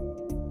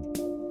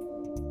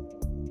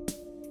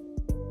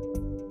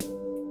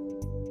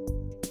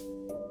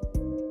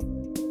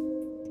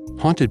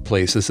 Haunted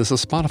Places is a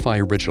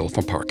Spotify original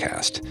from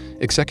Parcast.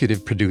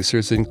 Executive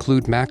producers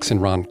include Max and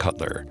Ron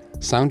Cutler.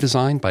 Sound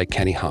design by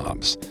Kenny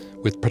Hobbs,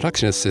 with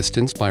production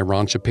assistance by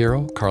Ron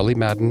Shapiro, Carly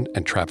Madden,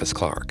 and Travis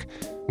Clark.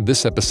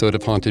 This episode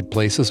of Haunted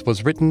Places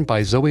was written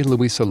by Zoe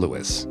Louisa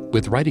Lewis,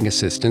 with writing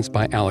assistance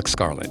by Alex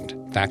Garland,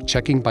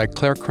 fact-checking by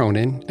Claire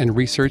Cronin, and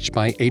research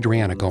by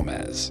Adriana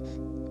Gomez.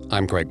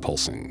 I'm Greg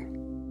Polson.